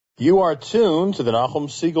You are tuned to the Nachum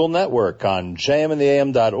Segal Network on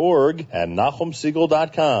jmandtheam.org and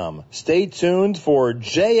NachumSegal.com. Stay tuned for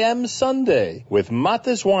JM Sunday with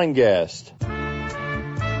Matis Weingast.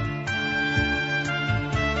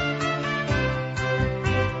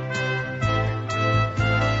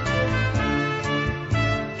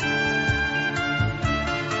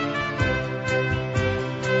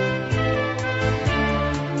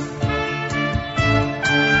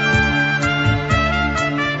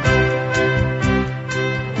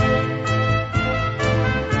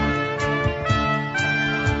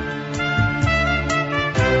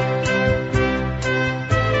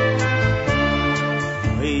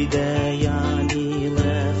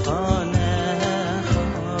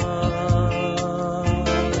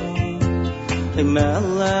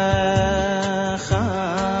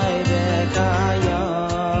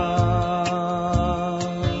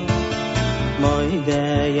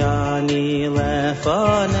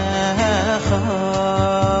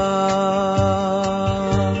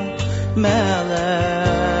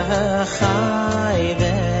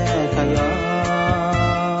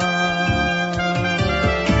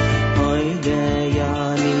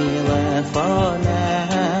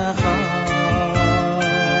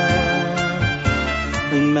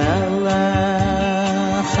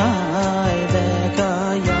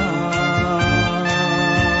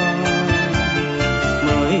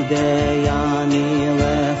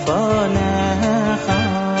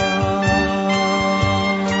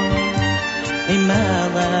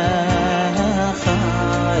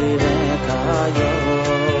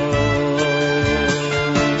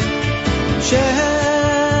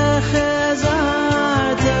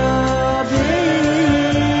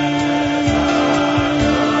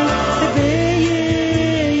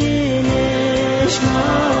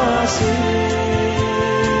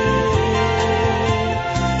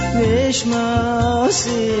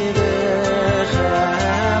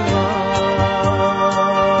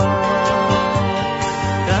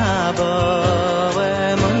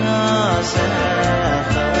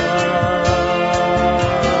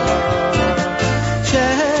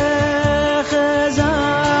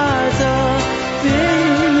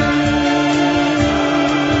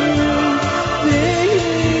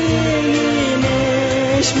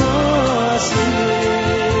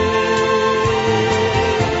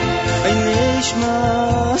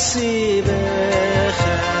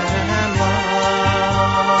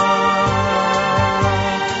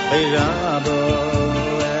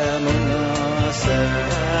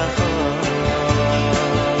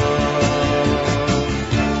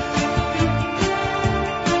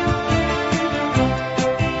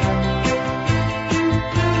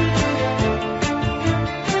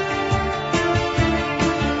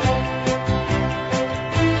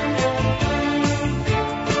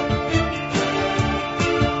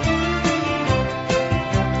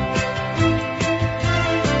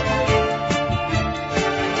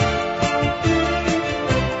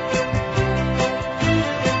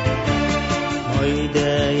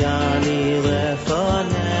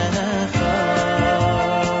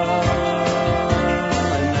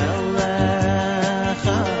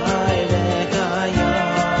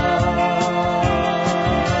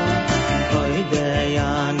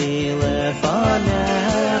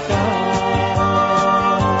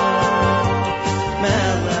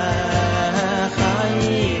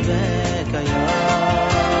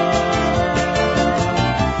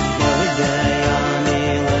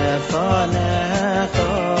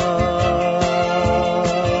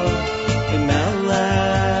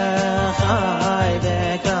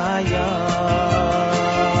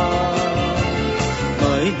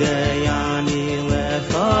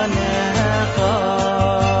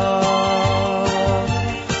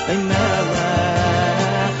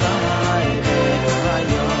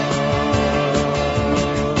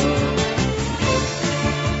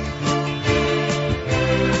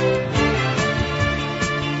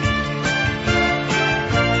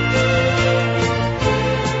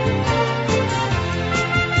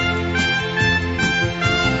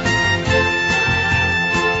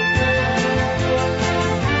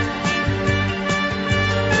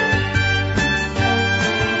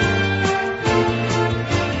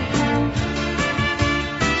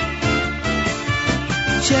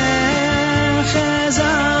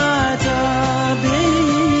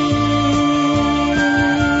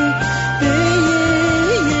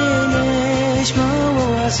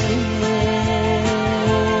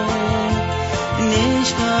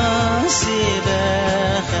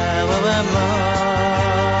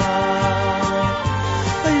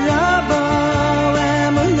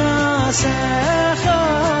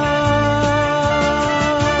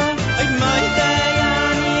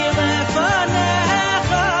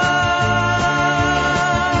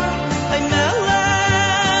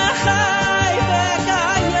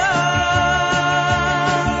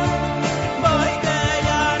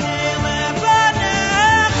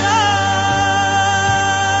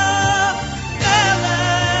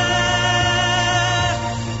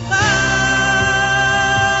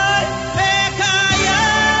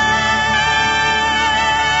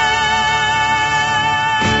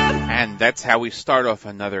 that's how we start off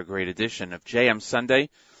another great edition of JM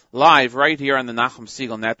Sunday, live right here on the Nachum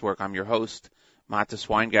Segal Network. I'm your host, Matis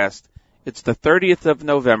Weingast. It's the 30th of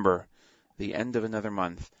November, the end of another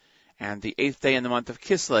month, and the 8th day in the month of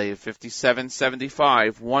Kislev,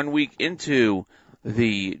 5775, 1 week into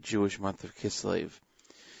the Jewish month of Kislev.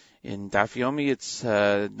 In Daf Yomi, it's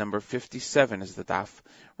number 57 is the Daf.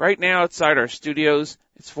 Right now, outside our studios,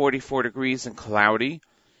 it's 44 degrees and cloudy,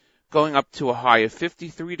 going up to a high of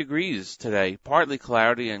 53 degrees today, partly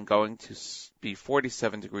cloudy, and going to be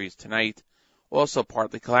 47 degrees tonight, also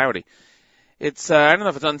partly cloudy. It's, I don't know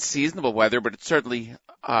if it's unseasonable weather, but it's certainly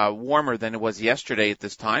warmer than it was yesterday at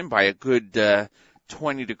this time by a good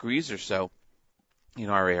 20 degrees or so in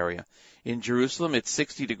our area. In Jerusalem, it's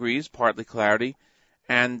 60 degrees, partly cloudy,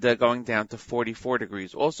 and going down to 44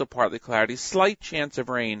 degrees, also partly cloudy, slight chance of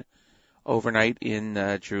rain overnight in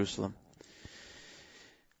Jerusalem.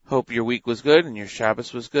 Hope your week was good and your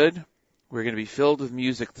Shabbos was good. We're going to be filled with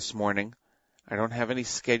music this morning. I don't have any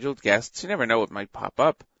scheduled guests. You never know what might pop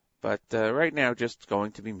up, but right now just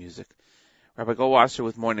going to be music. Rabbi Goldwasser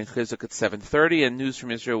with Morning Chizuk at 7:30 and News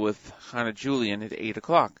from Israel with Hannah Julian at 8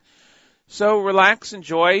 o'clock. So relax,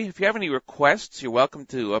 enjoy. If you have any requests, you're welcome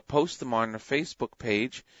to post them on our Facebook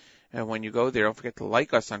page. And when you go there, don't forget to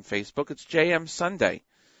like us on Facebook. It's JM Sunday.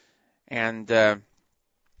 And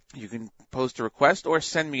you can post a request or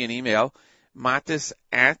send me an email,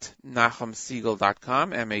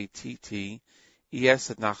 mattes@nachumsegal.com,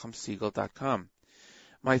 mattes@nachumsegal.com.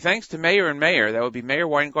 My thanks to Mayor and Mayor, that would be Mayor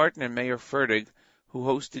Weingarten and Mayor Fertig, who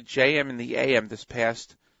hosted JM in the AM this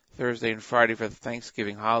past Thursday and Friday for the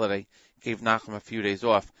Thanksgiving holiday, gave Nachum a few days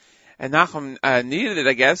off. And Nachum needed it,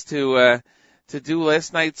 I guess, to do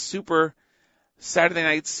last night's Super Saturday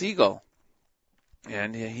Night Segal.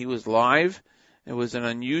 And he was live. It was an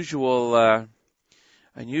unusual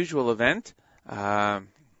event, and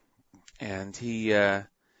he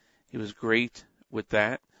was great with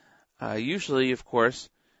that. Usually, of course,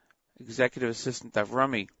 Executive Assistant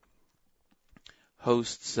Avrami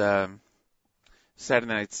hosts Saturday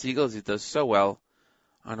Night Segal, as he does so well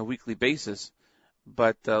on a weekly basis.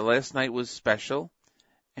 But last night was special,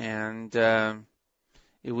 and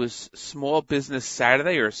it was Small Business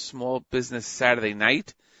Saturday, or Small Business Saturday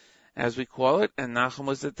Night, as we call it, and Nachum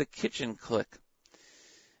was at the Kitchen Click.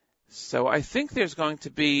 So I think there's going to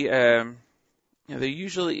be, there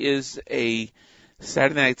usually is a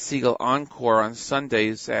Saturday Night Segal encore on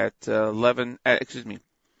Sundays at 1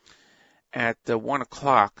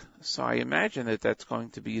 o'clock. So I imagine that's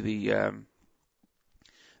going to be the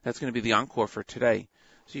encore for today.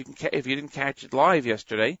 So you can, if you didn't catch it live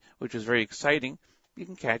yesterday, which was very exciting, you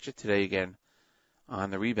can catch it today again on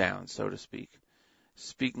the rebound, so to speak.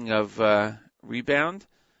 Speaking of rebound,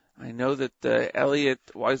 I know that Elliot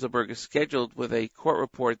Weiselberg is scheduled with a court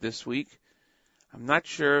report this week. I'm not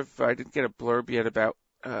sure if I didn't get a blurb yet about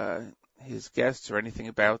his guests or anything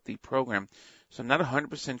about the program, so I'm not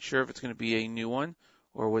 100% sure if it's going to be a new one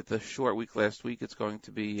or with the short week last week it's going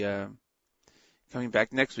to be coming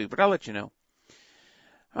back next week, but I'll let you know.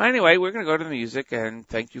 Anyway, we're going to go to the music, and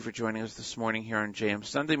thank you for joining us this morning here on JM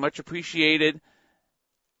Sunday. Much appreciated.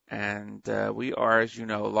 And we are, as you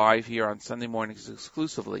know, live here on Sunday mornings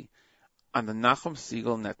exclusively on the Nachum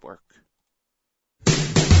Segal Network.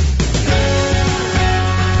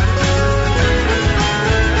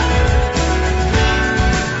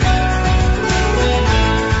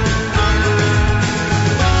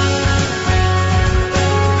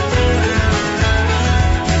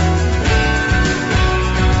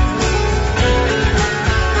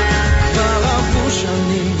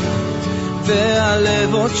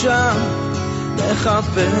 והלב עוד שם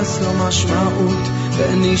מחפש לו משמעות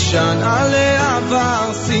ונשען על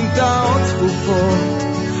העבר סמטאות צפופות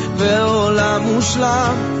ועולם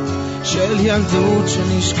מושלם של ילדות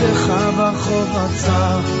שנשכחה ברחוב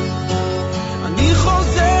הצר. אני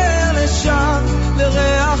חוזר לשם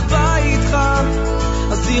לריח בית חם,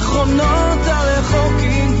 הזיכרונות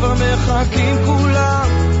הרחוקים כבר מחכים כולם,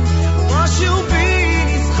 ומשהו בי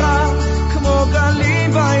נסחר כמו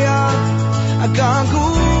גלים בים,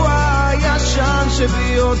 הגעגוע הישן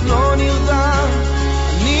שבי עוד לא נרדם.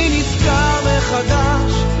 אני נזכר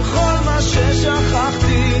מחדש בכל מה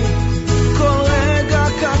ששכחתי, כל רגע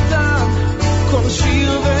קטן, כל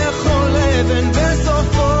שיר וכל אבן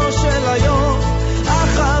בסופו של היום,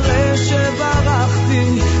 אחרי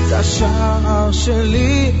שברחתי, זה השער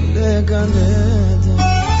שלי לגן עדן,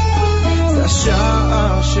 זה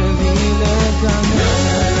השער שלי לגן עדן.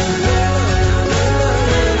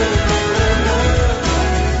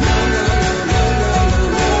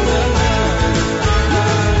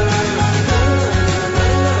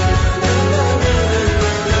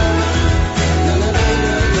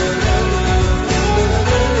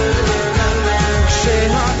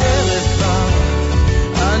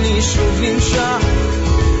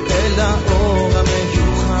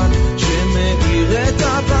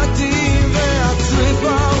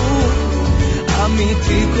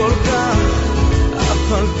 אמיתי כל כך,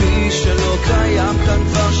 אף על פי שלא קיים כאן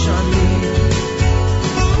כבר שנים.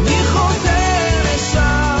 אני חוזר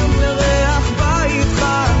לשם לריח בית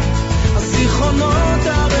חם, הזיכרונות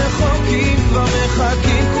הרחוקים כבר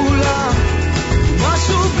מחכים כולם,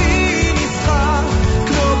 משהו בי נצחק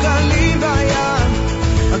כמו גלים בים,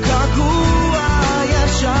 הקעקוע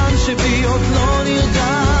הישן שבי עוד לא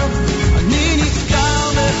נרדם. אני נזכר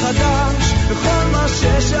מחדש בכל מה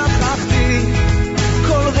ששכחתי,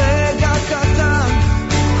 כל רגע קטן,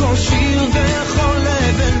 כל שיר וכל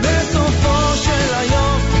אבן, בסופו של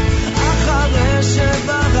היום אחרי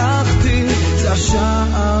שברחתי, זה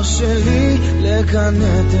השער שלי לגן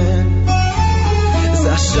עדן,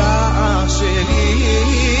 זה השער שלי.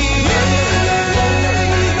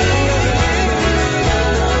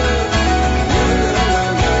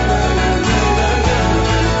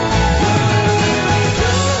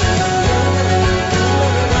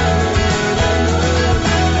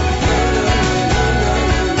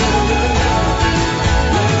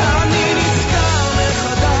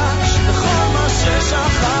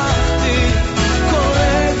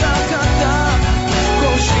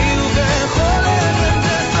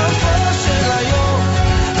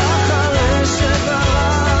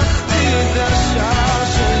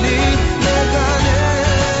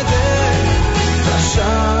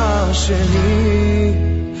 שלי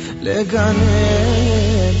לגן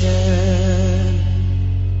עדן.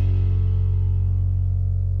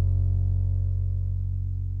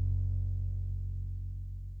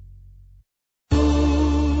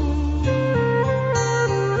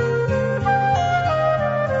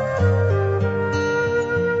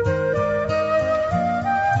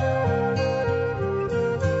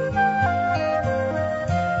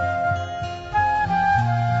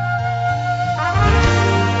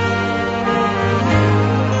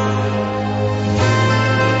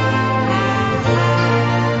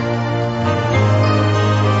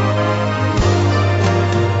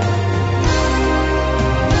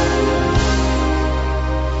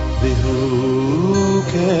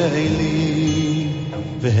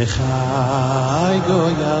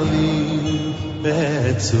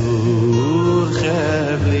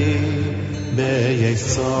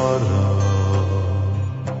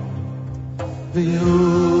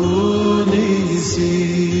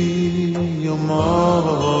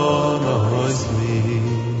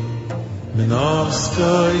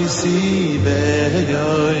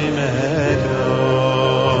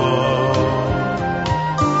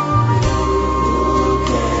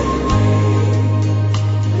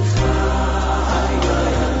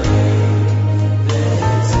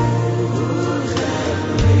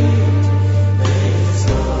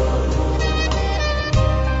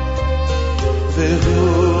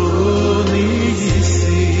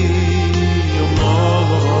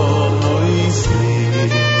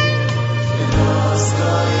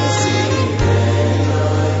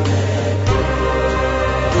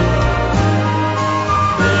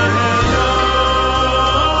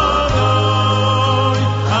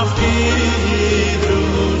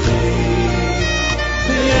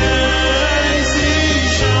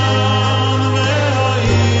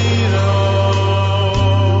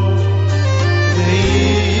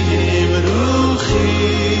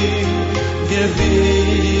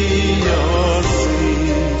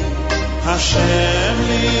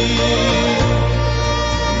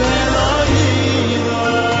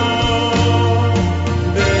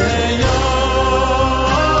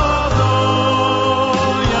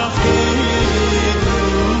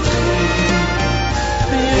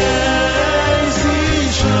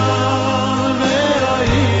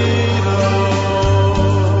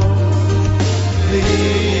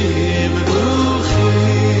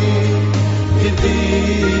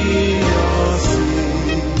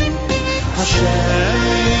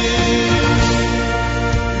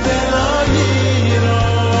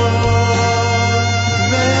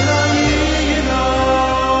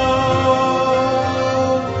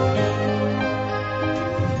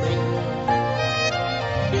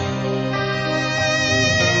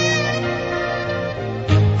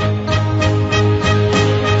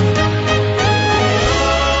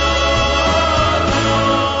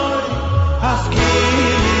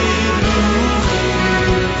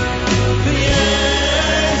 Yeah.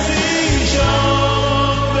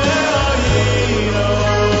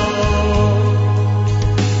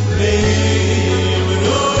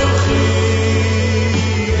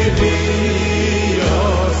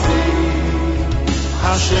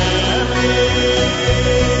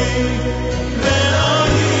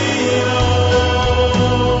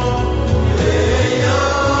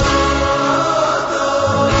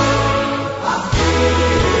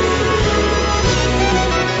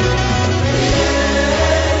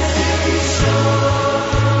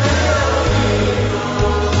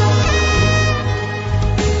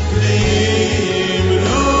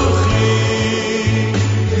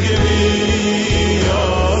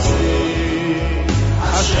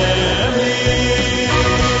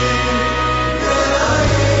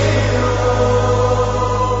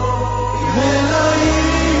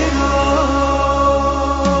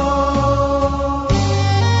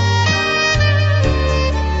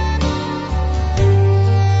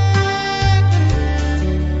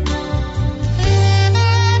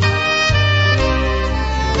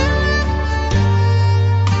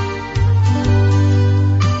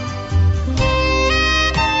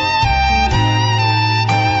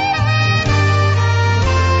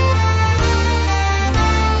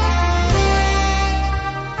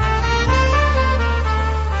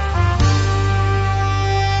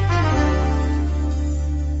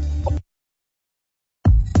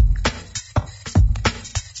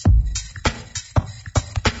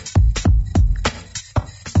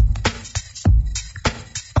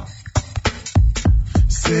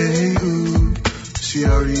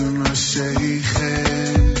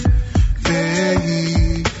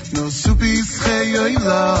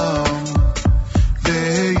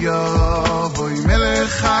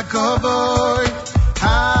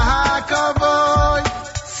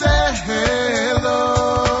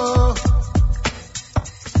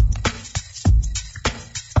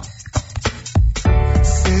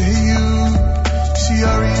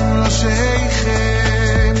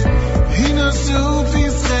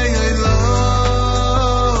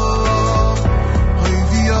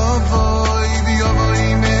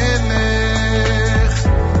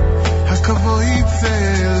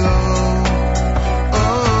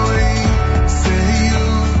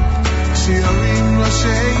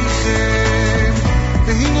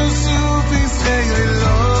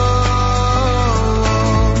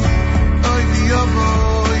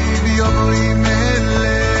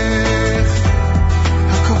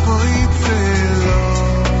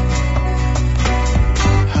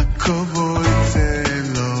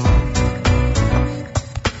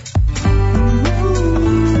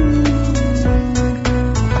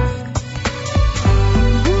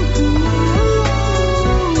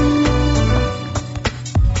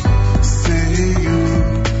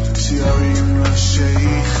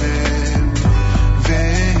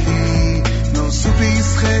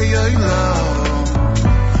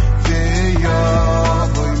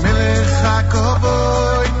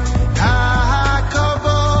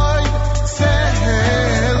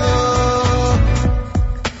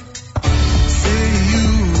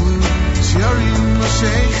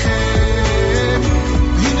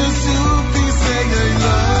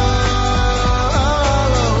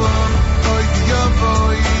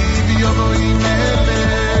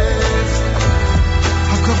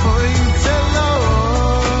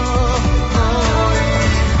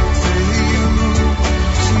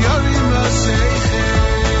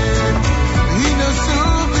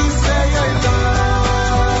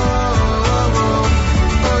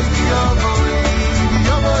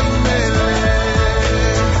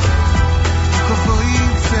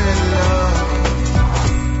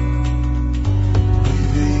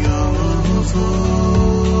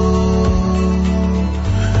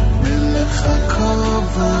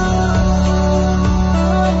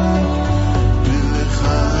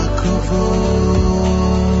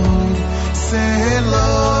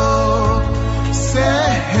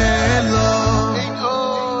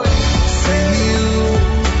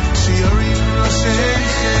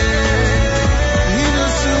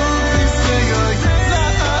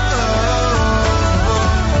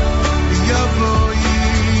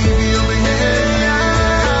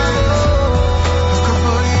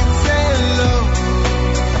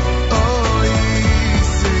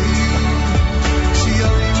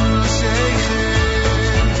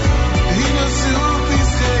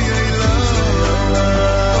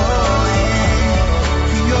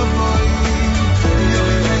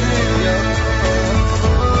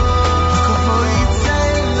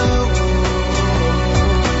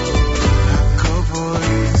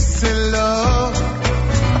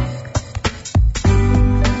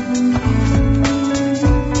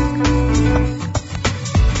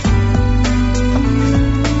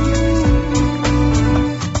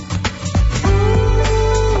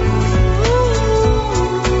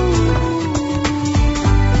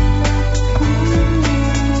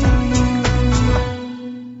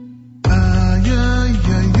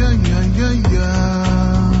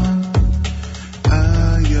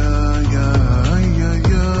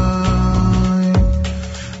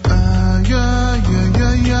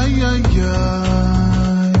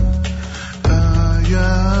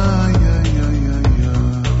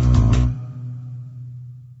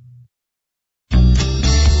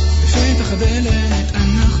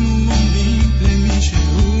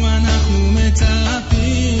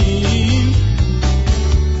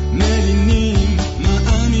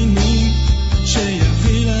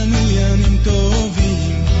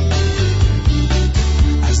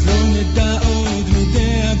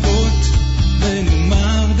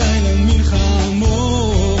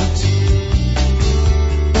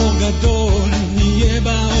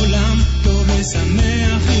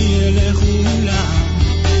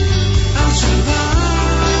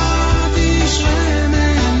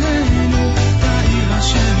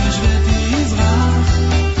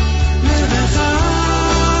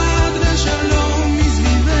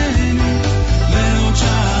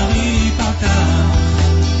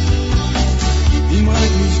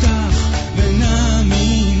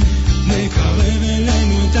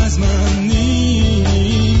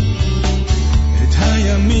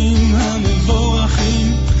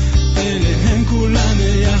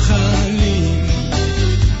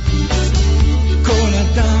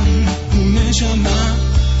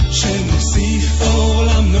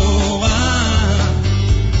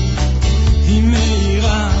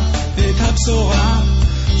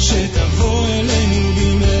 שתבוא אלינו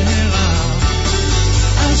במהרה.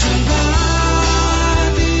 על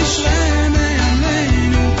שבת ישרה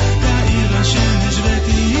מעלינו, תאיר השמש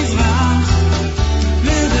ותזרח,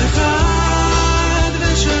 ליד אחד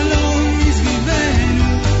ושלום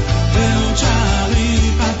מסביבנו, ועוד שער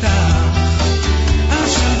ייפתח. על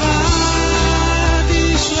שבת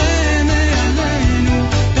ישרה מעלינו,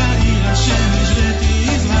 תאיר השמש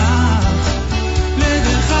ותזרח, ליד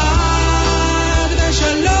אחד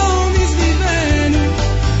ושלום מסביבנו,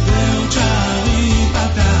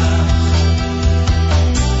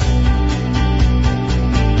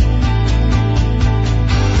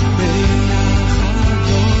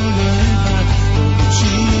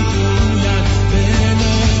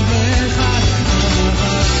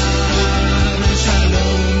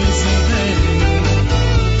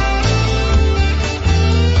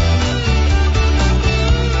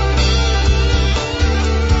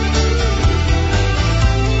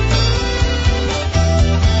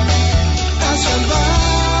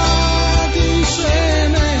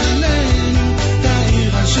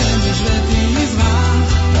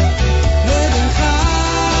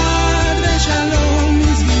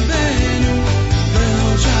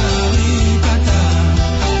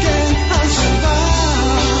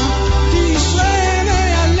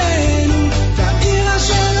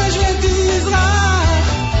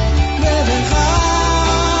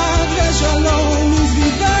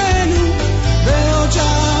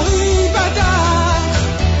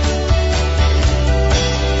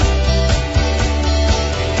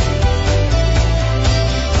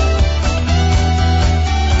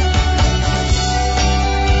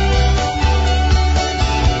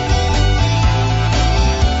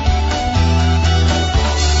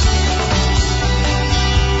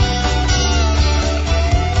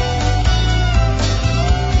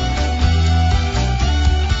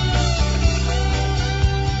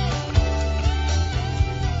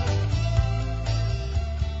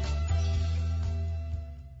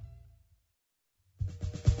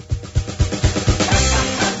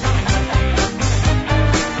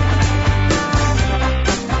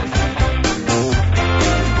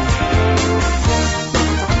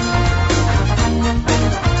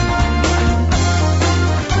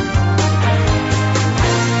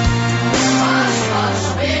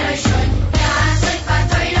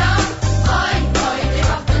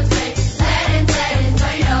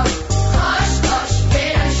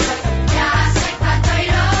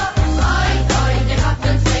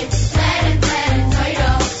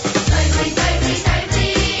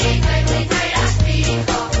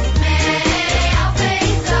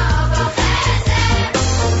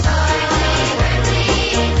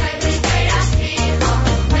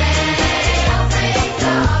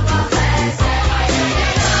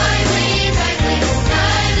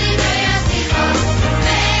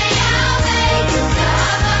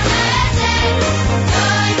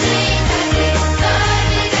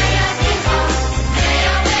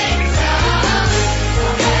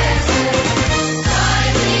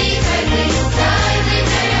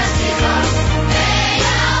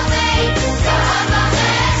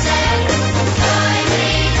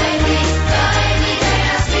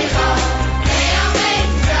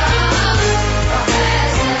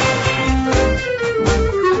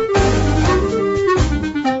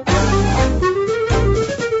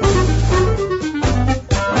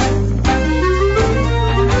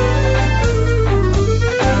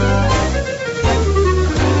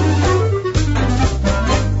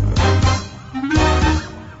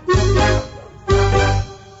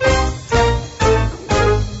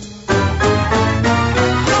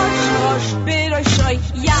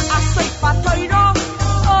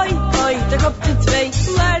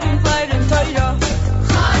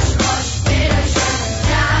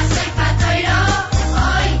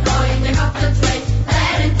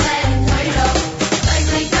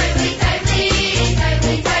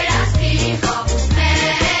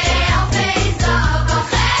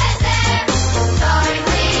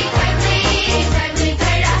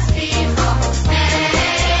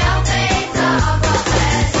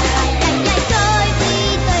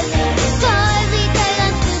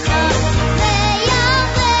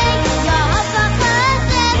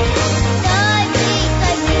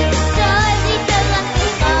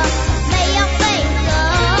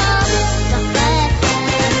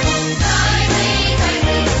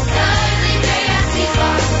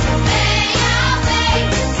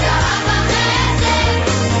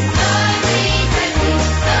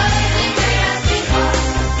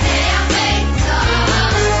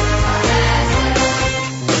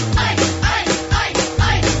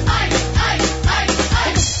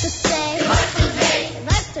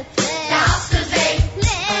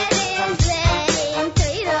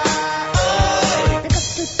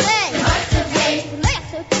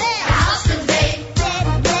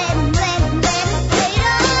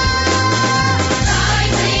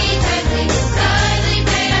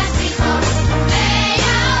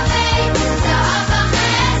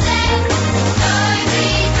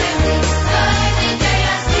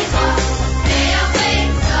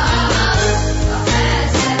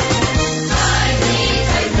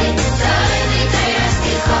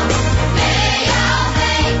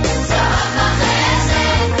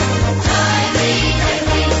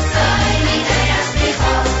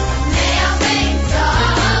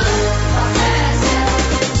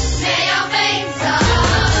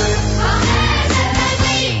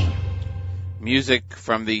 music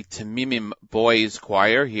from the Tamimim Boys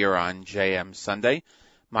Choir here on JM Sunday.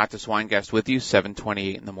 Matis Weingast with you,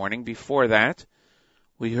 7:28 in the morning. Before that,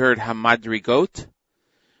 we heard Hamadrigot.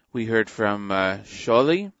 We heard from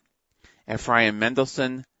Sholi, Ephraim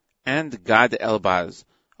Mendelssohn, and Gad Elbaz,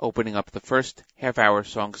 opening up the first half-hour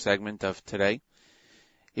song segment of today.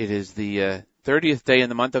 It is the 30th day in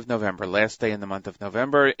the month of November, last day in the month of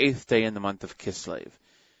November, 8th day in the month of Kislev.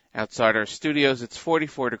 Outside our studios, it's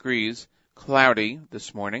 44 degrees, cloudy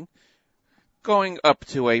this morning, going up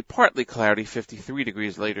to a partly cloudy 53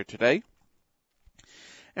 degrees later today,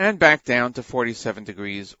 and back down to 47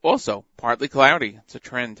 degrees, also partly cloudy. It's a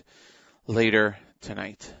trend later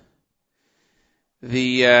tonight.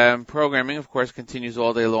 The programming, of course, continues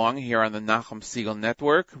all day long here on the Nachum Segal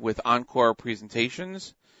Network with encore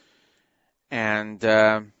presentations and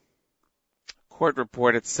court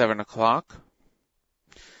report at 7 o'clock.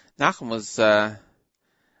 Nachum was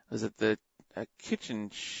at the kitchen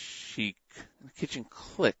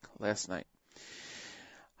click last night.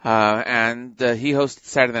 And he hosted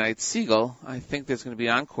Saturday Night Segal. I think there's going to be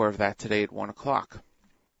an encore of that today at 1 o'clock.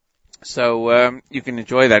 So you can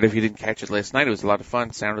enjoy that if you didn't catch it last night. It was a lot of fun.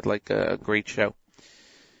 It sounded like a great show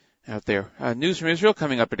out there. News from Israel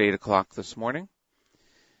coming up at 8 o'clock this morning.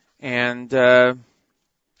 And I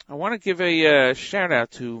want to give a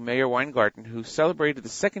shout-out to Meir Weingarten, who celebrated the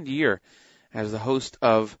second year as the host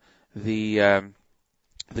of the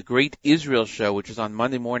Great Israel Show, which is on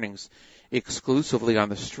Monday mornings exclusively on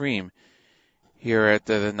the stream here at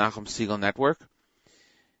the Nachum Segal Network.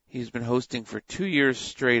 He's been hosting for 2 years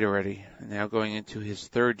straight already, and now going into his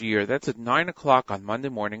third year. That's at 9 o'clock on Monday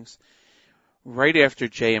mornings, right after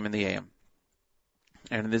JM and the AM.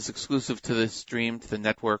 And it is exclusive to the stream, to the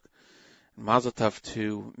network. Mazel tov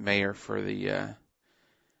to Meir for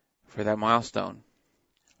that milestone.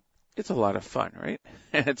 It's a lot of fun, right?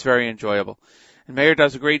 And it's very enjoyable. And Meir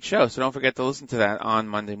does a great show, so don't forget to listen to that on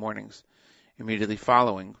Monday mornings, immediately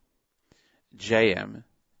following JM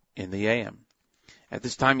in the AM. At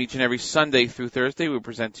this time, each and every Sunday through Thursday, we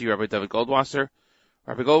present to you Rabbi David Goldwasser.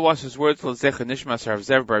 Rabbi Goldwasser's words, L'zecha Nishmas Rav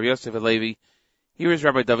Zev Bar Yosef Alevi. Here is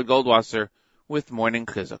Rabbi David Goldwasser with Morning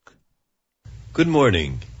Chizuk. Good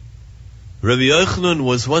morning. Rabbi Yochanan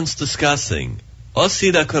was once discussing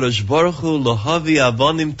Osid HaKadosh Baruch Hu Lohavi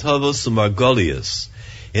Avonim Tovos Umargolius.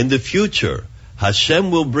 In the future,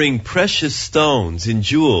 Hashem will bring precious stones and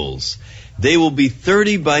jewels. They will be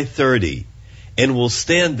 30 by 30 and will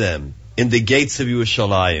stand them in the gates of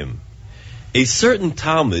Yerushalayim. A certain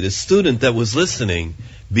Talmud, a student that was listening,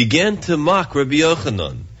 began to mock Rabbi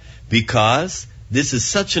Yochanan because this is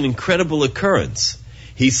such an incredible occurrence.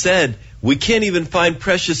 He said, we can't even find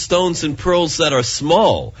precious stones and pearls that are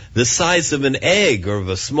small, the size of an egg or of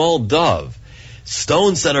a small dove.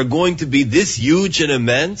 Stones that are going to be this huge and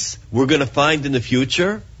immense, we're going to find in the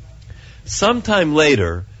future? Sometime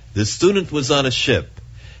later, the student was on a ship.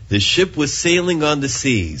 The ship was sailing on the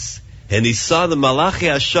seas, and he saw the Malachi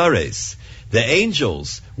Ashares. The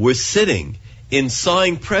angels were sitting in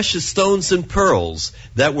sawing precious stones and pearls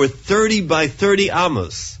that were 30 by 30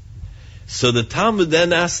 amos. So the Talmud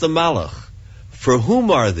then asked the Malach, for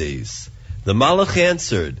whom are these? The Malach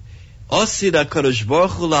answered, Osid HaKadosh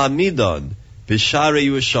Baruch Hu La'amidon B'Sharei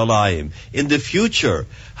Yerushalayim. In the future,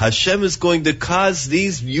 Hashem is going to cause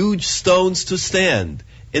these huge stones to stand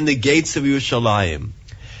in the gates of Yerushalayim.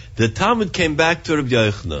 The Talmud came back to Rabbi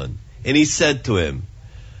Yochanan, and he said to him,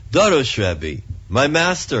 Dorosh Rebbe, my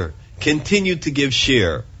master, continue to give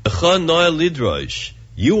shir.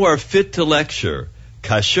 You are fit to lecture.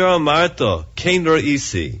 Kasher amarta kein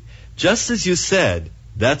ra'isi. Just as you said,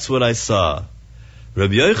 that's what I saw.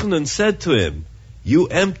 Rabbi Yochanan said to him, you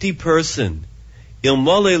empty person,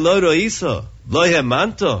 ilmole lo ra'isa, lo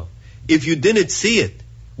hemanta. If you didn't see it,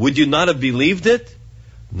 would you not have believed it?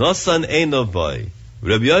 Nosan einovai.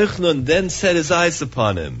 Rabbi Yochanan then set his eyes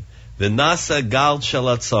upon him, v'nasa gal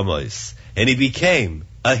shalatzamos, and he became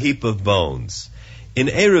a heap of bones. In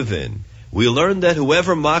Eruvin, we learn that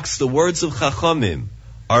whoever mocks the words of Chachamim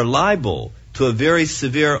are liable to a very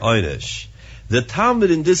severe oynish. The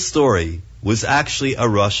Talmud in this story was actually a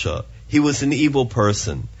rasha. He was an evil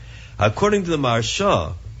person. According to the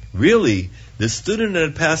Maharsha, really, the student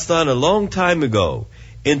had passed on a long time ago,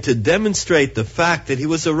 and to demonstrate the fact that he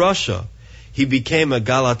was a rasha, he became a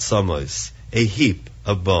galat samos, a heap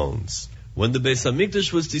of bones. When the Beis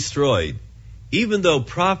HaMikdash was destroyed, even though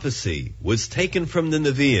prophecy was taken from the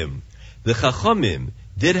Nevi'im, the Chachamim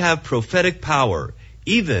did have prophetic power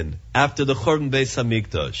even after the Churban Beis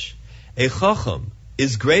HaMikdash. A Chacham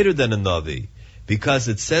is greater than a Navi because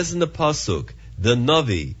it says in the Pasuk, the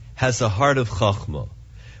Navi has a heart of Chachma.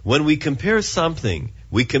 When we compare something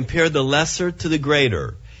we compare the lesser to the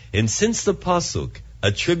greater. And since the Pasuk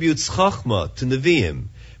attributes Chachma to Nevi'im,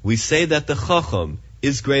 we say that the Chacham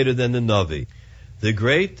is greater than the Navi. The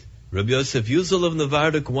great Rabbi Yosef Yuzal of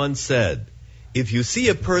Navardik once said, if you see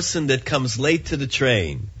a person that comes late to the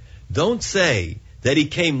train, don't say that he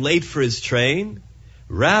came late for his train.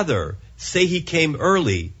 Rather, say he came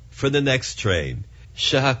early for the next train.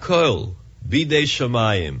 Shehakol bidei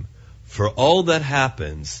shamayim. For all that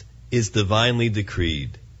happens is divinely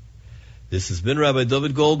decreed. This has been Rabbi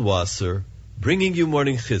David Goldwasser, bringing you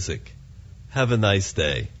Morning Chizuk. Have a nice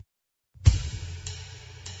day.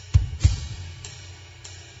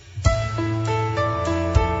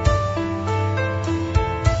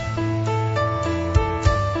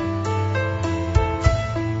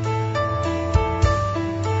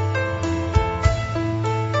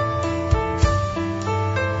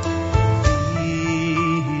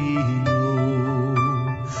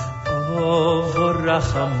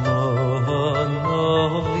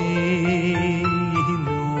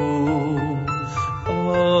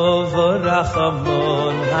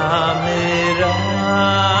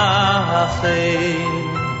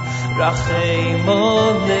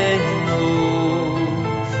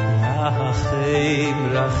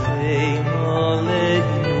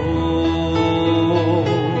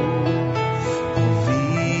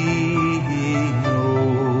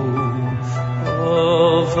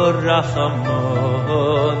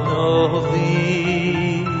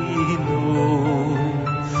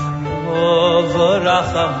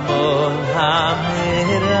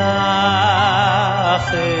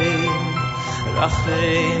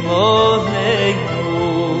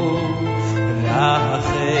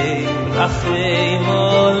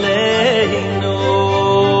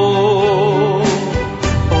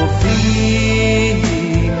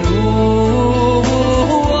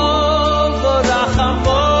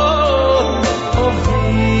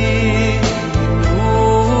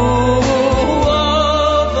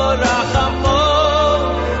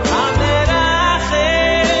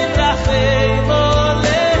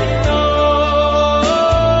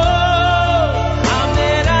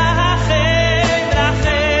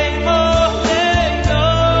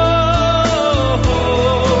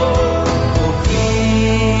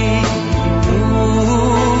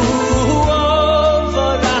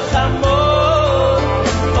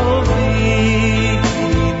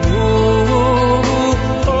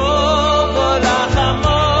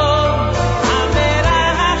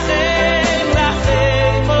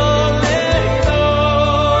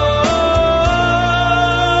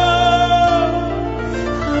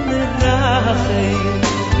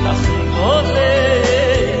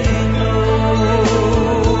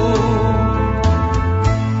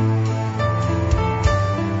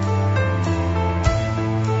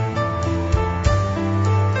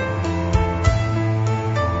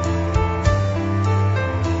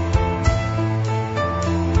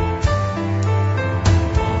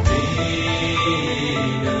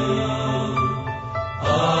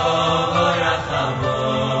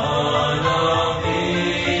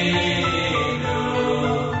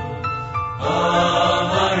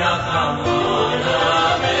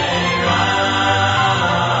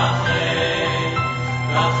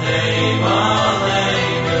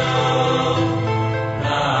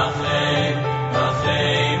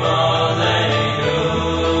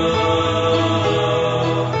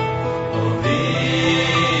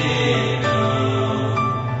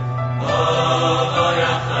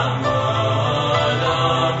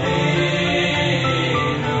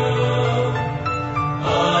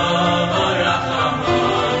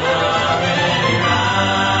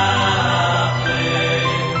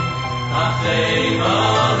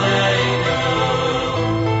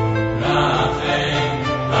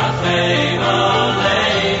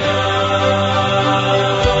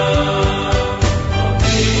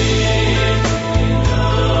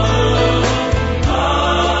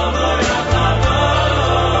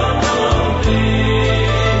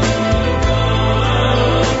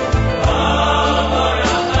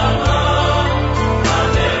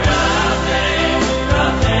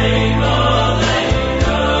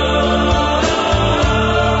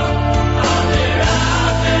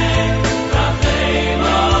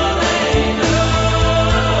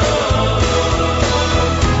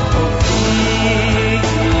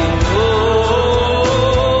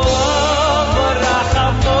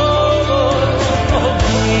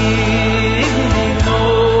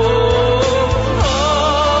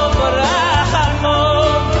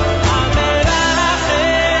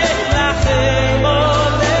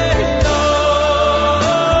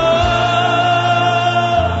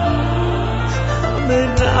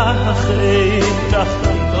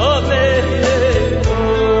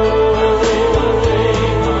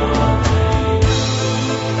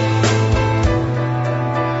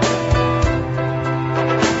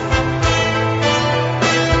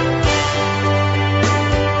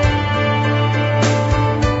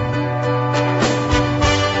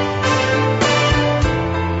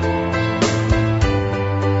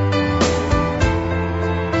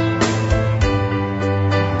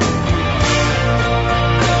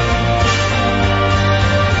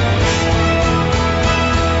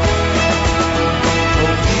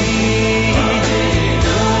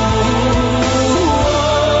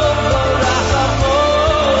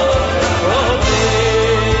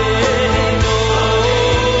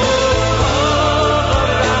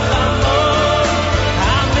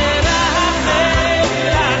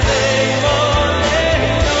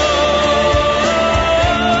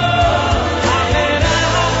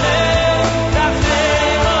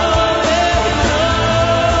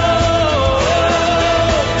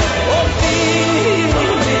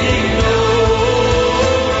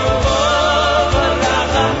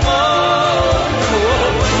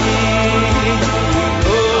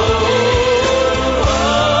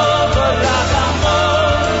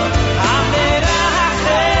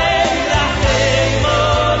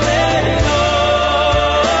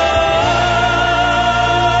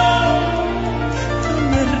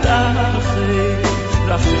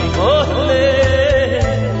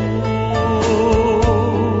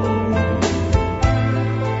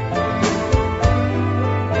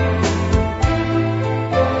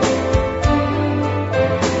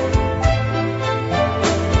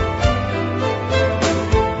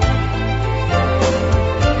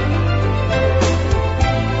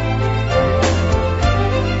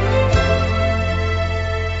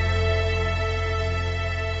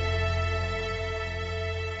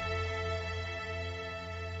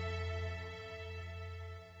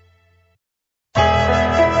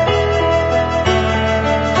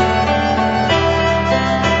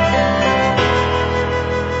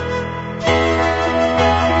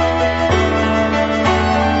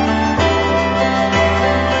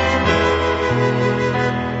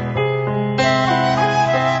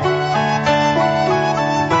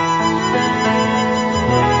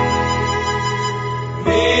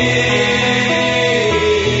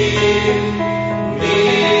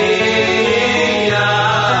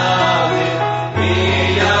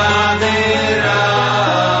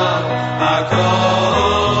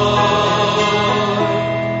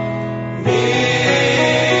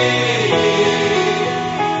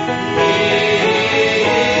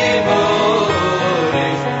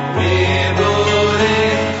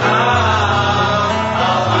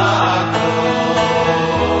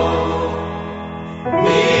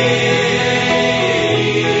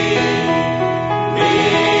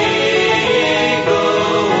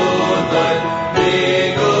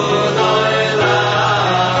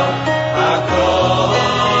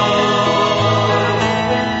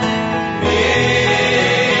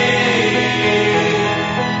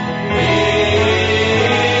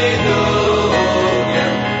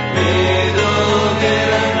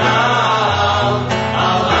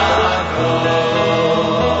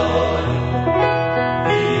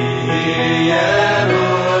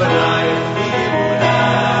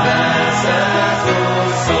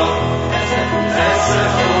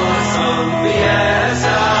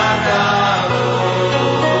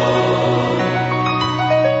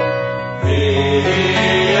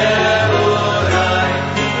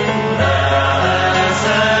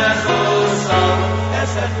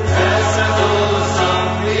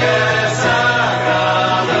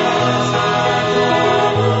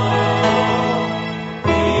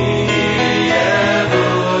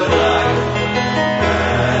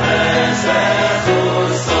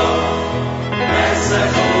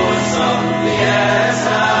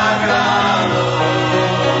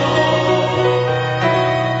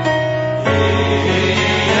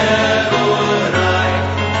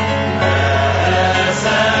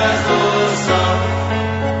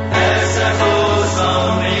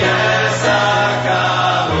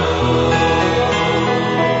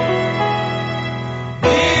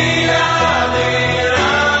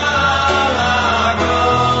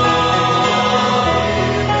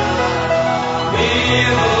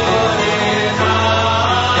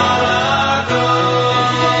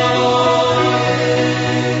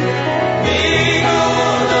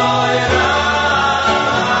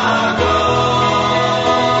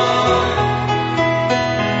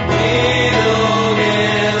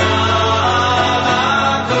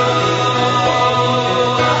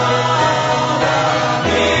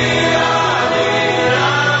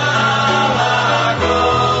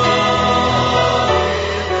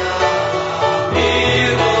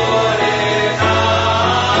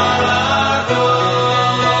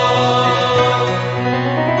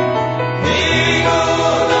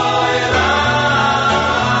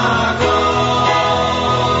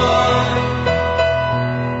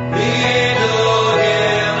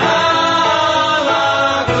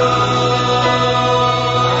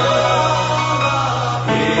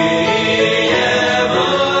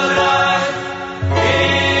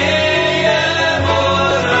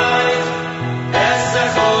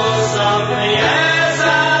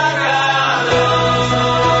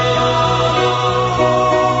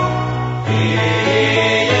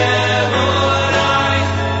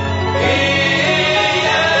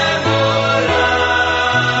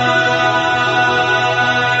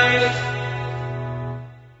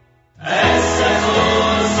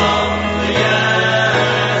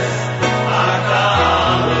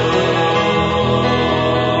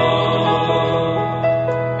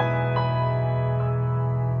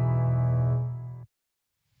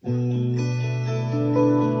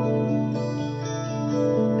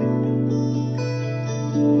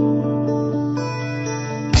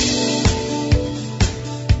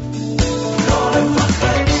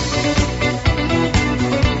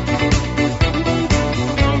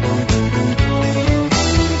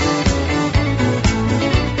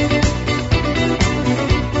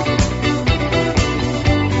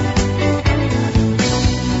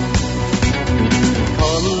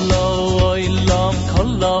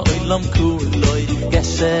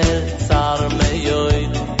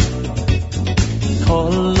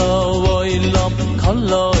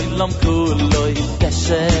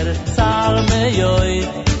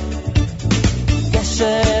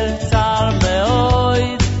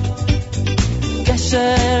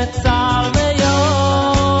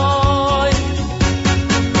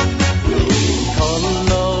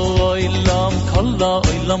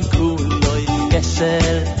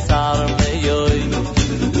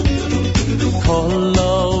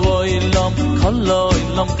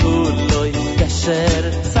 kuloi gesher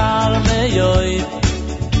tsar meyoy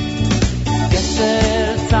gesher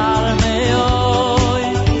tsar meyoy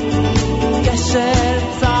gesher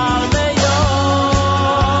tsar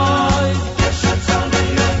meyoy gesher tsar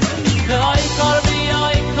meyoy ve'oy kor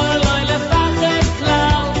ve'oy kor loy lefachet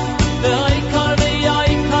klal ve'oy kor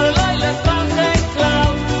ve'oy kor loy lefachet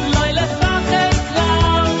klal loy lefachet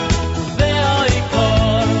klal ve'oy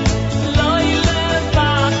kor loy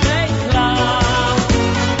lefachet klal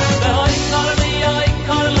ve'oy kor ve'oy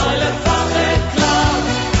kor loy lefachet klal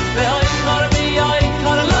ve'oy kor ve'oy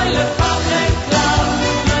kor loy lefachet klal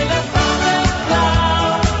loy lefachet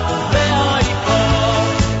klal ve'oy kor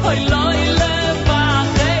oy loy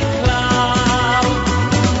lefachet klal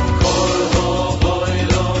kol hoy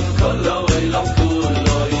lon kol hoy lon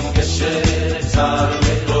kuloy gesher tsar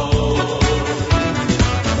meyoy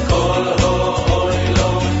kol hoy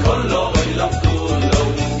lon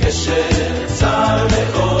kuloy gesher tsar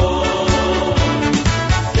meyoy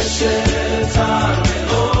gesher tsar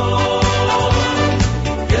meyoy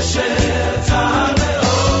gesher tsar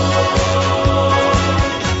meyoy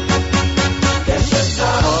gesher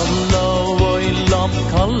tsar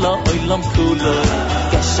kol hoy lon kuloy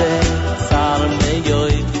gesher tsar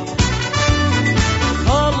meyoy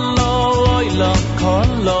kol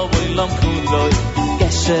hoy lon kuloy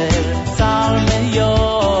gesher tsar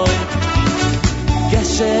meyoy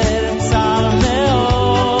gesher tsar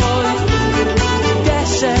meyoy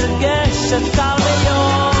gesher gesher tsar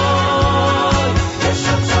meyoy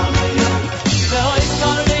gesher tsar meyoy ve'oy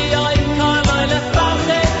kor ve'oy kor loy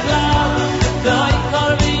lefachet klal ve'oy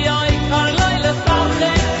kor ve'oy kor loy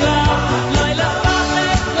lefachet klal loy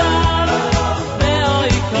lefachet klal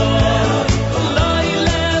ve'oy kor loy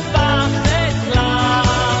lefachet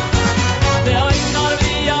klal ve'oy kor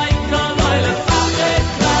ve'oy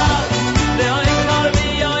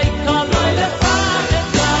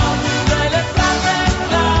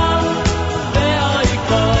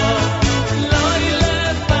kor loy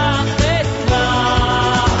lefachet klal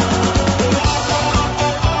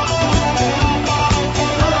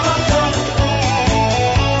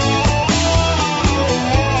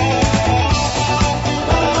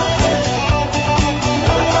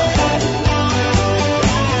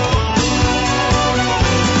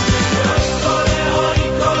ve'oy kor ve'oy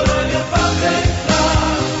kor loy lefachet klal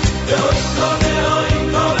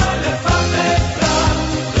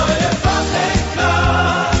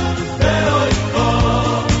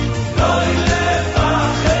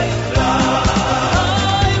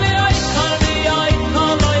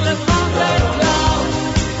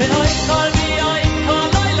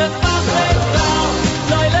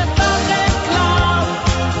loy lefachet klal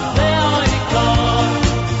ve'oy kor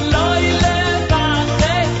loy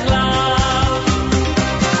lefachet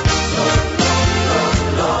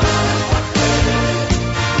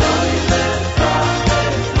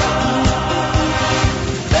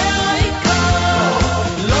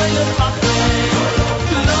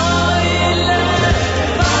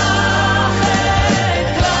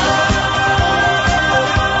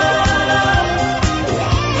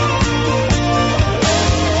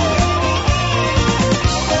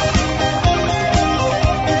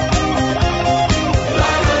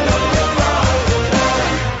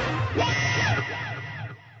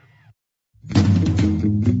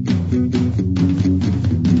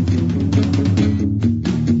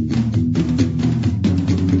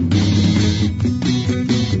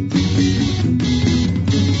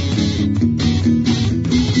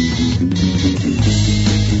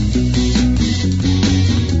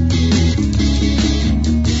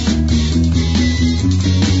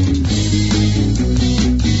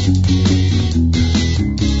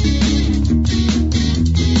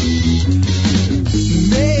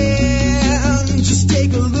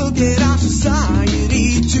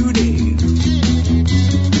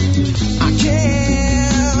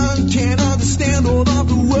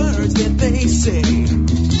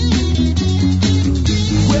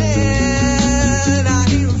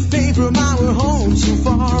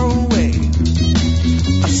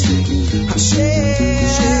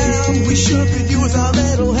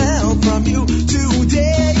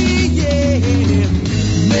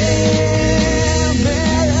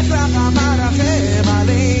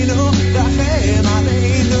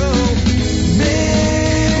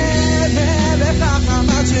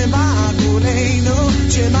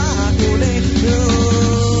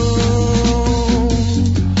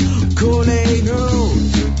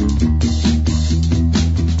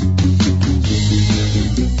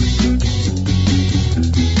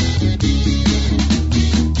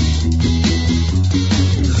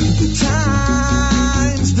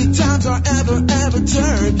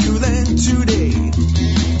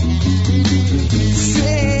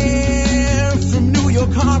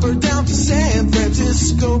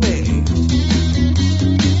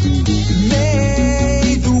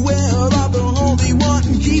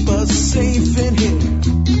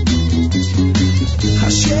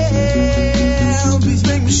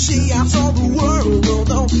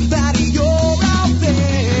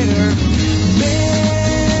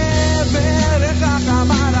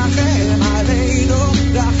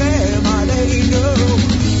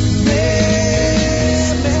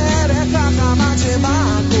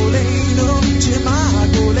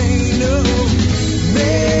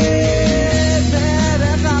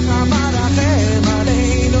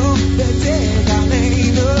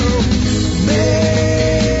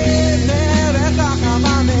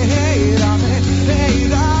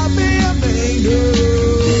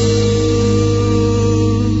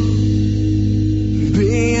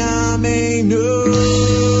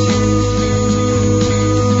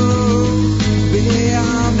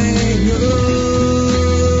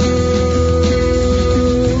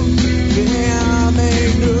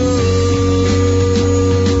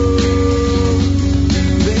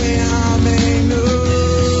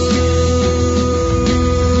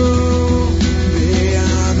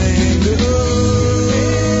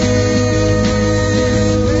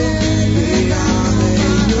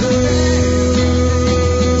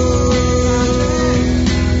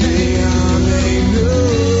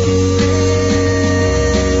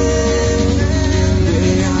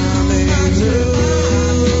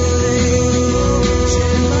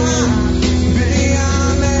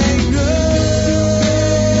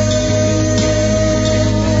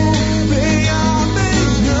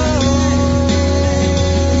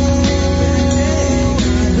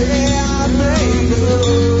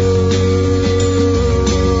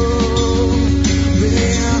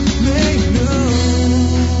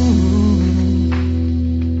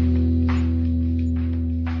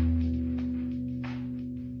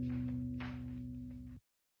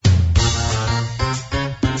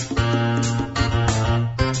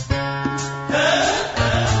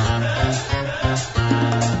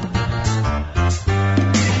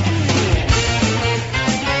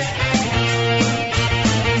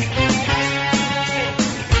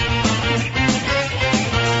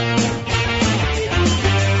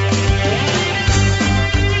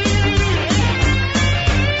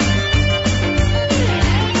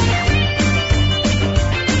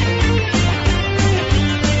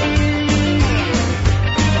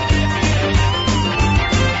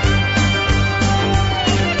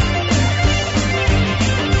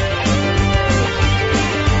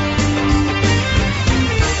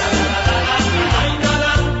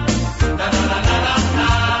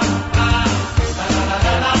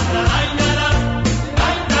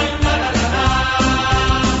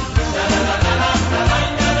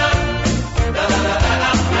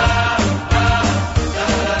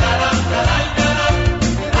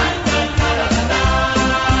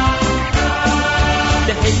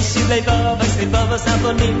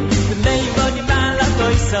sabonim le boni mala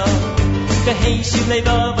koiso the hey shi le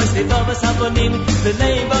baba sabonim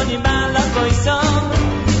le boni mala koiso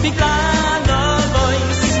bigla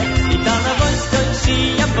voice itala voice to shi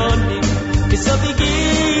abonim so bigi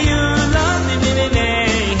you love me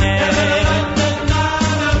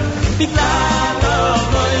bigla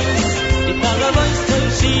voice itala voice to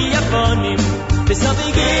shi abonim so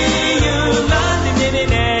bigi you love me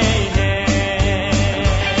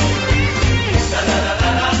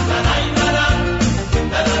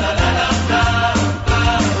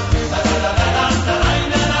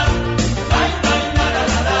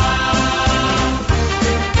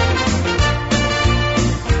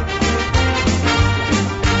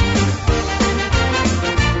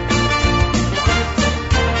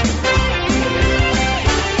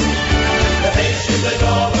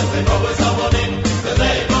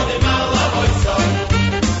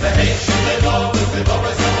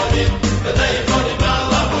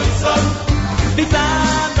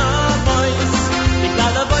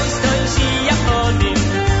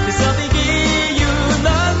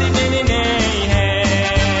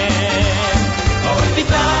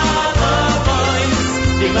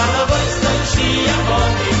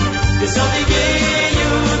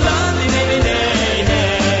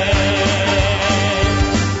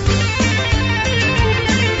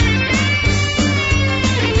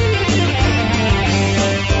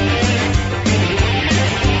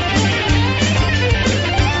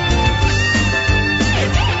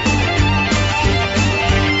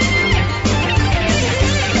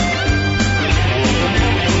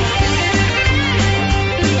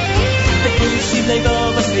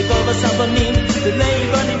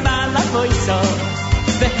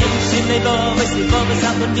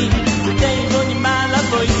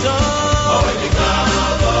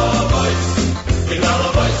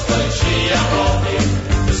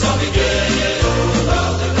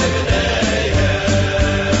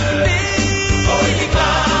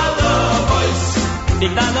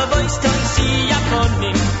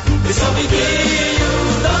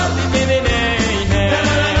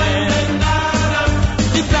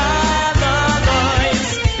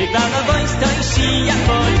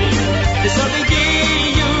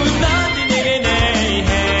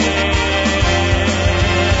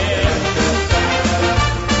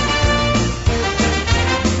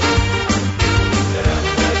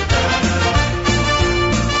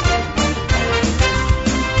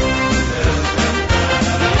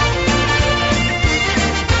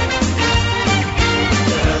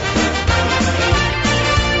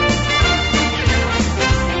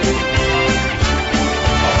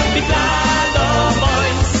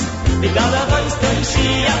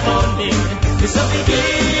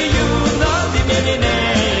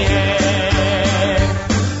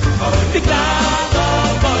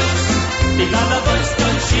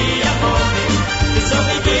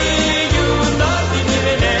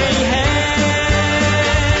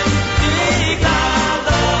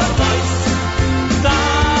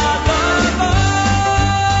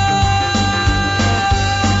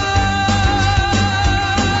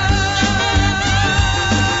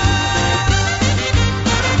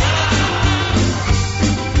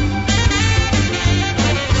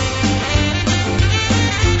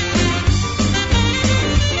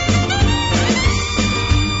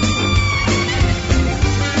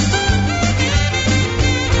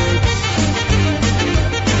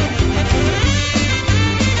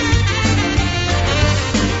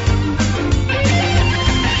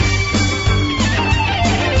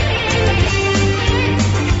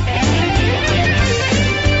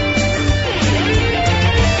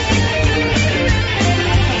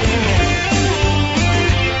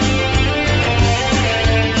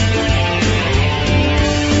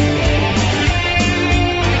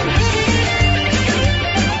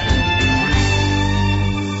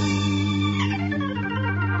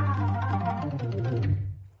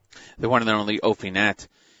one and only Ophie Nat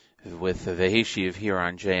with the Veheshiv here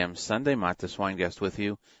on JM Sunday. Matis Weingast with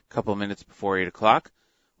you a couple minutes before 8 o'clock.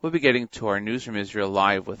 We'll be getting to our news from Israel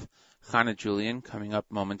live with Chana Julian coming up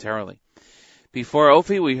momentarily. Before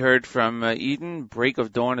Ophie, we heard from Eden. Break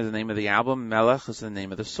of Dawn is the name of the album. Melech is the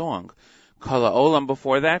name of the song. Kala Olam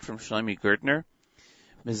before that from Shlomi Gertner.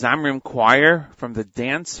 Mizamrim Choir from the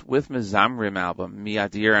Dance with Mizamrim album.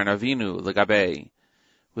 Miadir and Avinu Legabe.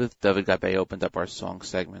 With David Gabe opened up our song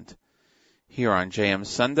segment here on JM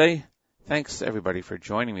Sunday. Thanks everybody for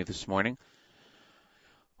joining me this morning.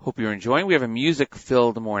 Hope you're enjoying. We have a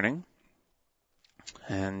music-filled morning,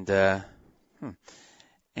 and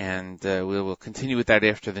we will continue with that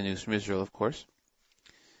after the news from Israel, of course.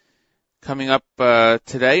 Coming up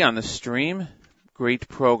today on the stream, great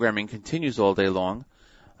programming continues all day long.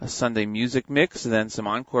 A Sunday music mix, and then some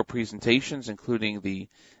encore presentations, including the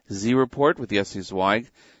Z Report with Yossi Zweig,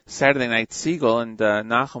 Saturday Night Siegel, and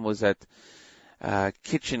Nachum was at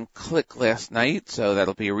Kitchen Click last night, so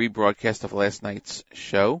that'll be a rebroadcast of last night's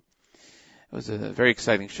show. It was a very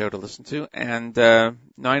exciting show to listen to, and 9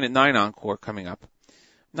 at 9 encore coming up.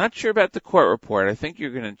 Not sure about the court report. I think you're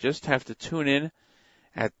going to just have to tune in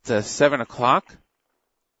at 7 o'clock.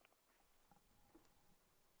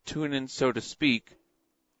 Tune in, so to speak,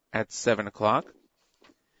 at 7 o'clock.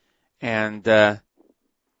 And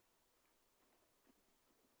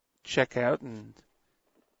check out and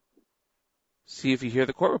see if you hear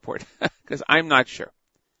the court report, because I'm not sure.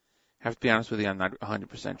 I have to be honest with you, I'm not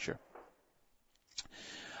 100% sure.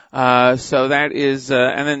 So that is,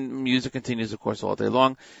 and then music continues, of course, all day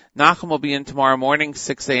long. Nachum will be in tomorrow morning,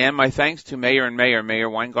 6 a.m. My thanks to Mayor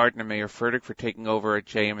Weingarten and Mayor Furtick for taking over at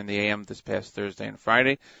JM in the AM this past Thursday and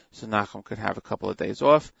Friday, so Nachum could have a couple of days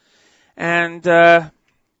off. And Nachum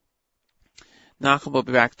will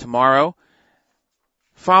be back tomorrow.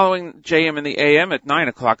 Following JM in the AM at 9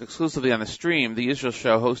 o'clock, exclusively on the stream, the Israel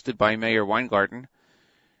Show hosted by Mayor Weingarten.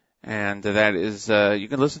 And that is, you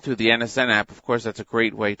can listen to the NSN app. Of course, that's a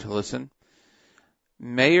great way to listen.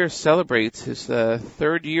 Mayor celebrates his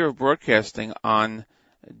third year of broadcasting on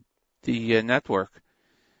the network.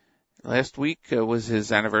 Last week was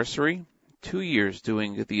his anniversary. 2 years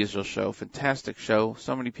doing the Israel Show. Fantastic show.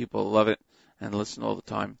 So many people love it and listen all the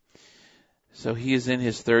time. So he is in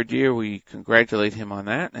his third year. We congratulate him on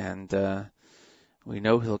that, and we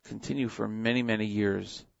know he'll continue for many, many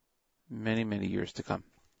years. Many, many years to come.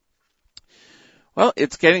 Well,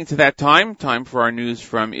 it's getting to that time for our news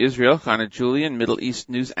from Israel. Chana Julian, Middle East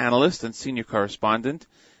news analyst and senior correspondent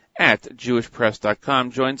at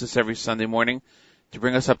JewishPress.com, joins us every Sunday morning to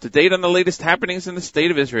bring us up to date on the latest happenings in the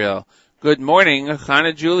state of Israel. Good morning,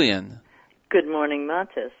 Chana Julian. Good morning,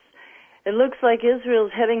 Matis. It looks like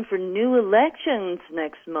Israel's heading for new elections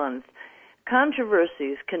next month.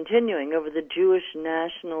 Controversies continuing over the Jewish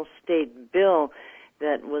National State Bill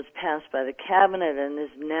that was passed by the cabinet and is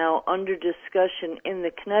now under discussion in the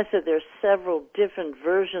Knesset. There are several different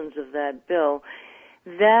versions of that bill.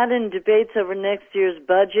 That and debates over next year's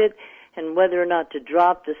budget and whether or not to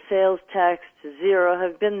drop the sales tax to zero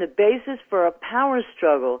have been the basis for a power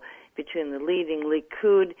struggle between the leading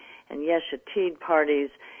Likud and Yesh Atid parties.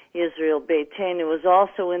 Israel Beitenu was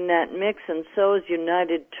also in that mix, and so is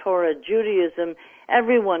United Torah Judaism,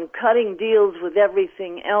 everyone cutting deals with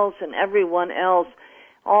everything else and everyone else.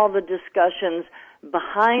 All the discussions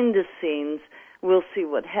behind the scenes. We'll see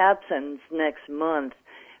what happens next month.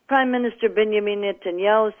 Prime Minister Benjamin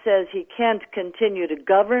Netanyahu says he can't continue to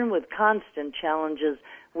govern with constant challenges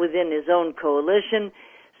within his own coalition,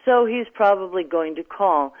 so he's probably going to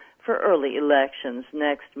call for early elections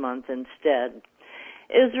next month instead.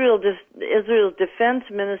 Israel's defense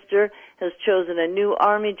minister has chosen a new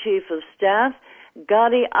army chief of staff.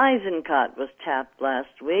 Gadi Eisenkot was tapped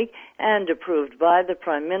last week and approved by the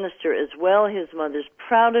Prime Minister as well. His mother's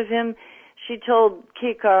proud of him. She told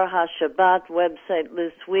Kikar HaShabbat website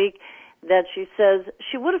this week that she says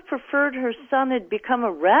she would have preferred her son had become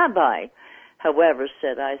a rabbi. However,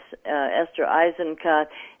 said Esther Eisenkot,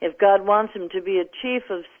 if God wants him to be a chief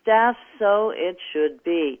of staff, so it should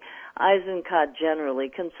be. Eisenkot generally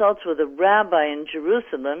consults with a rabbi in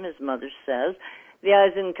Jerusalem, his mother says. The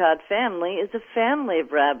Eisenkot family is a family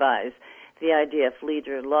of rabbis. The IDF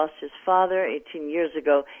leader lost his father 18 years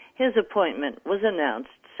ago. His appointment was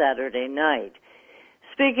announced Saturday night.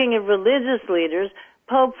 Speaking of religious leaders,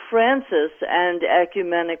 Pope Francis and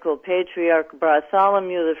Ecumenical Patriarch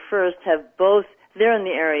Bartholomew I they're in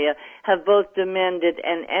the area, have both demanded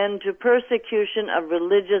an end to persecution of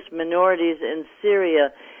religious minorities in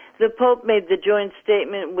Syria. The Pope made the joint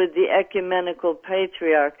statement with the Ecumenical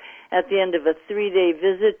Patriarch at the end of a 3-day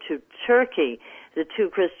visit to Turkey. The two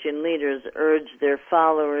Christian leaders urged their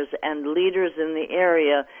followers and leaders in the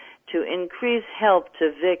area to increase help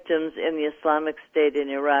to victims in the Islamic State in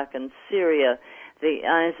Iraq and Syria. The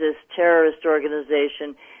ISIS terrorist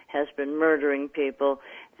organization has been murdering people.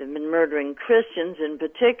 They've been murdering Christians in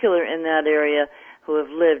particular in that area who have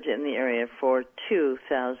lived in the area for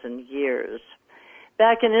 2,000 years.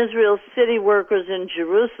 Back in Israel, city workers in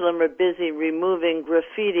Jerusalem are busy removing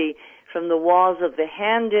graffiti from the walls of the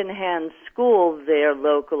Hand in Hand school there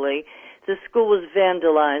locally. The school was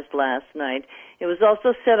vandalized last night. It was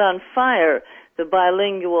also set on fire. The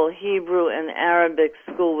bilingual Hebrew and Arabic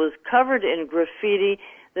school was covered in graffiti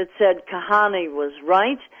that said Kahane was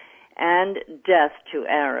right and death to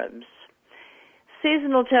Arabs.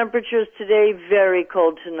 Seasonal temperatures today, very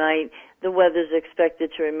cold tonight. The weather's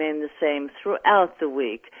expected to remain the same throughout the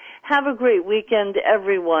week. Have a great weekend,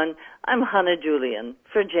 everyone. I'm Hannah Julian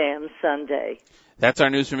for JM Sunday. That's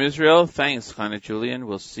our news from Israel. Thanks, Hannah Julian.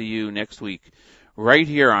 We'll see you next week right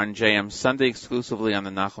here on JM Sunday, exclusively on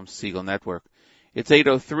the Nachum Segal Network. It's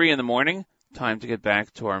 8:03 in the morning. Time to get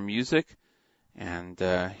back to our music. And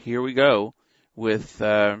here we go with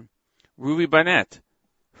Ruby Barnett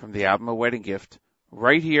from the album A Wedding Gift,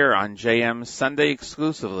 right here on JM Sunday,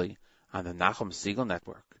 exclusively on the Nachum Segal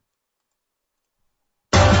Network.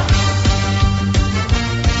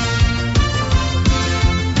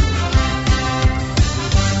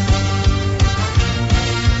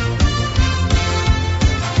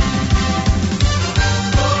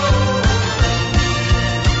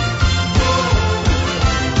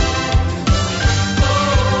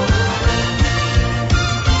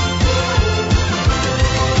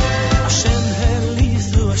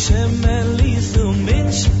 Hashem elizu min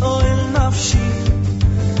shoel nafshi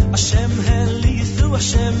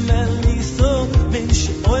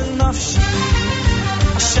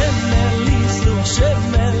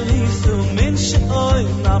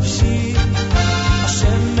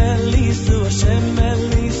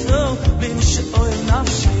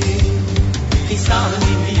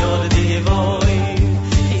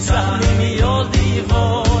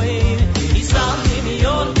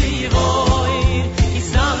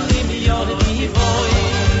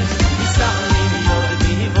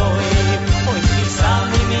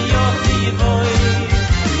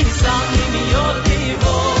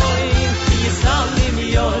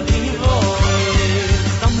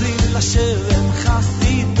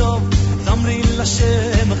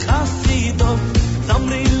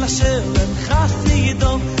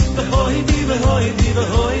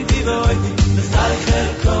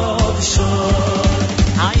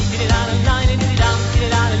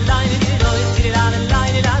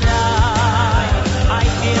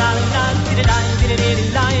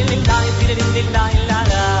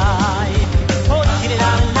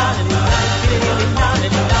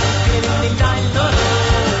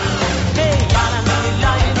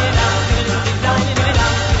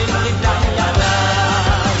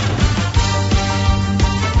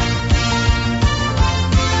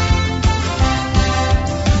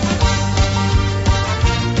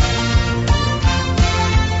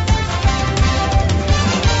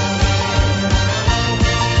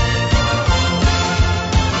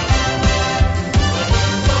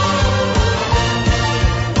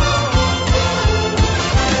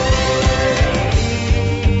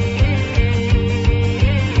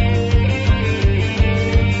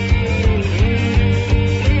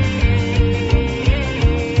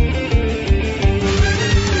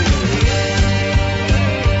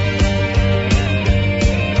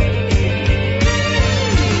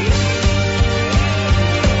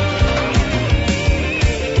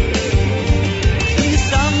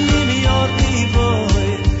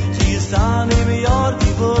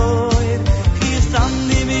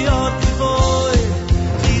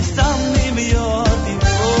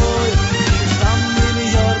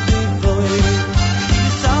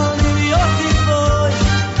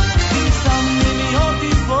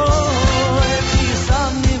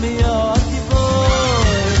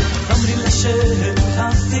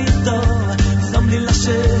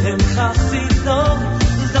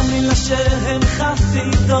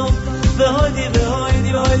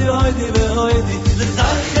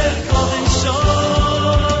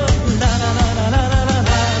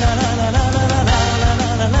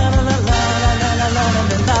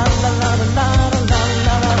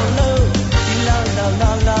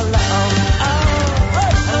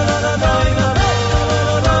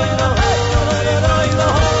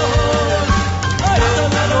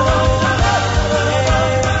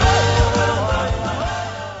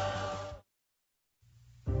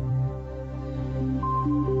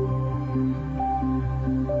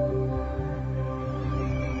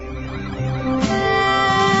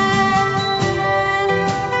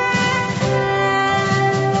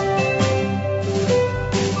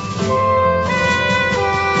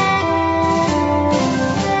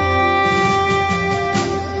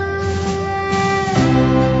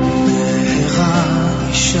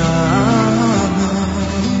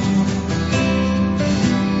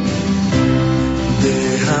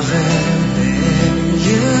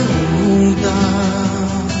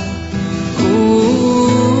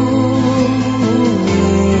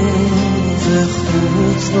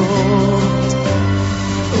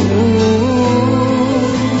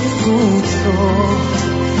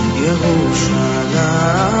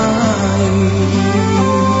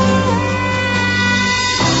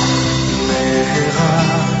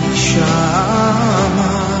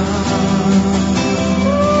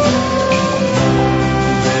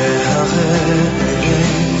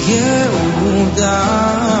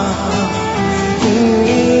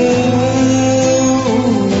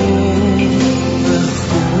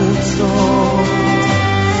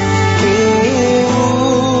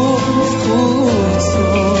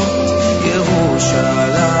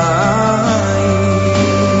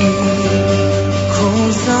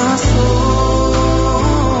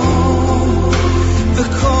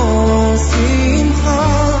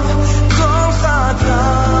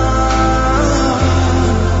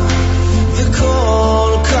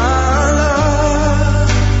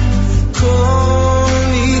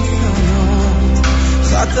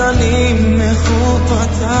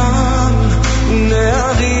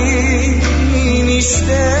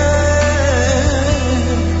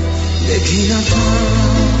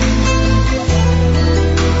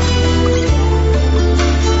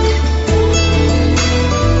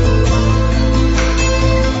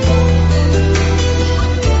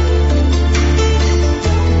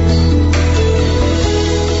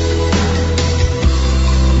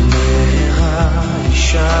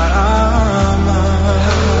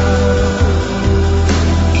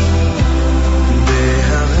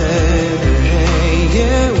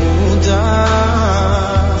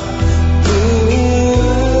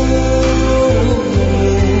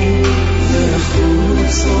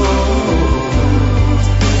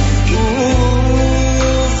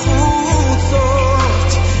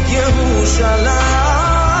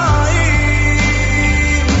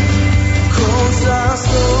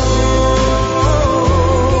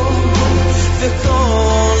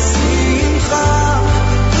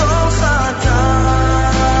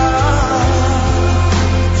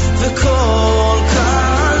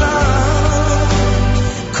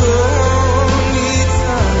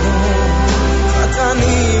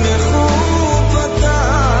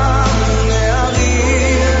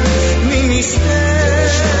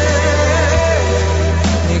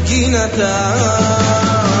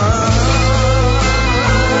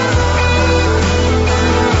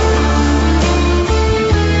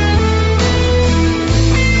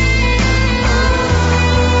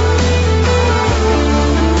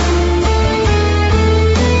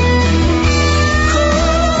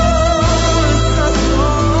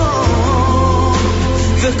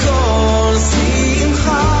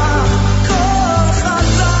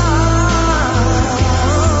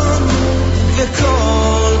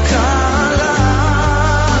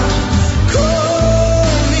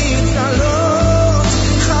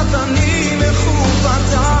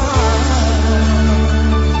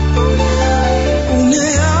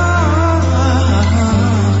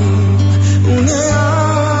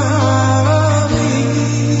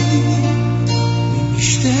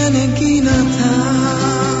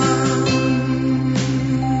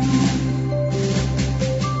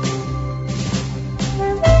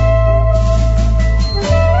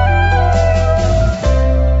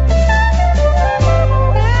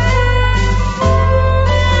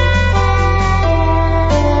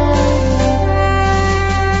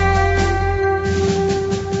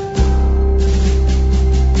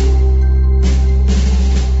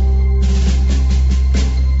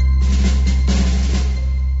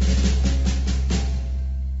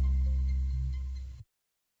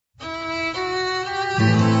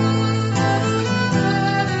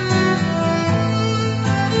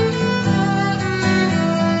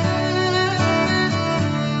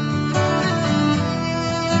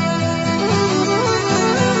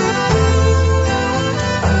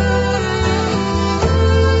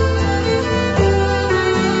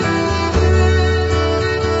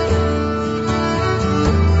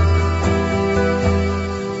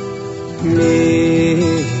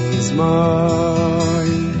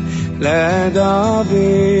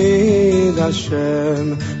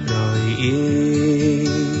Hashem Roi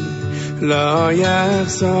Lo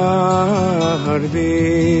Yachzor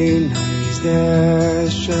B'Nois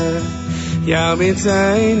Deshe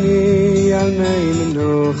Yarbitzeini Al Mei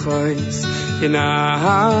Menuchos Yenaleini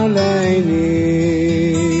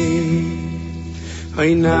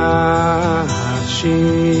Oy Nafshi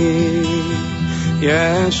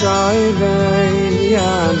Yeshoy Vein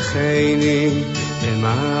Yalcheini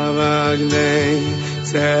B'Mavagnei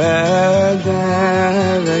Tzedek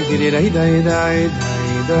Diridai Dai Dai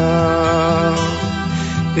Dai Da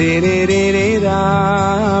Diridai Da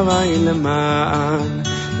Vay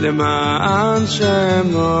Leman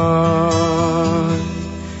Shemot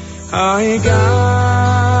Ay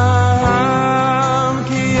Gam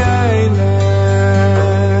Ki Eilech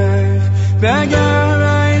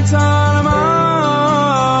Begaray Tarmaves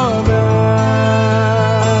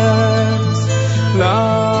La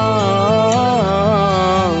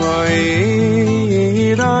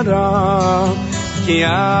Irara Ki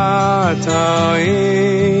Atay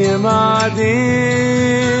Madi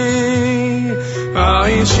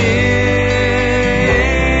Ay Shir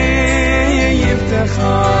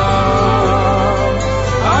Yiftecha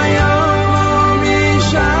Ayom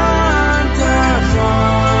Yishantecha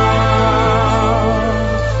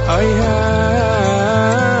Ay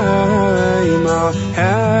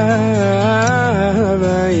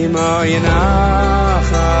Heima Yinachamuni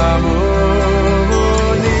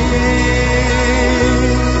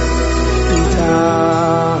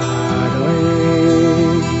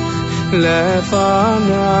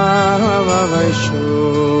Lefanav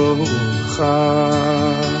Avayshulcha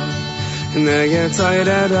Neged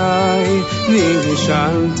Tzayrerai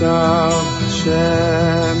Nishanta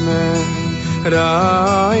Hashem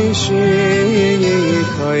Raishi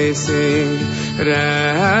Yitkoisi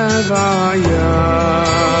Revaya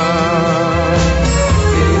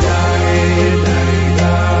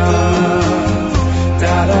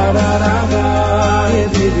Da-da-da-da-da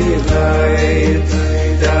Di-di-da-da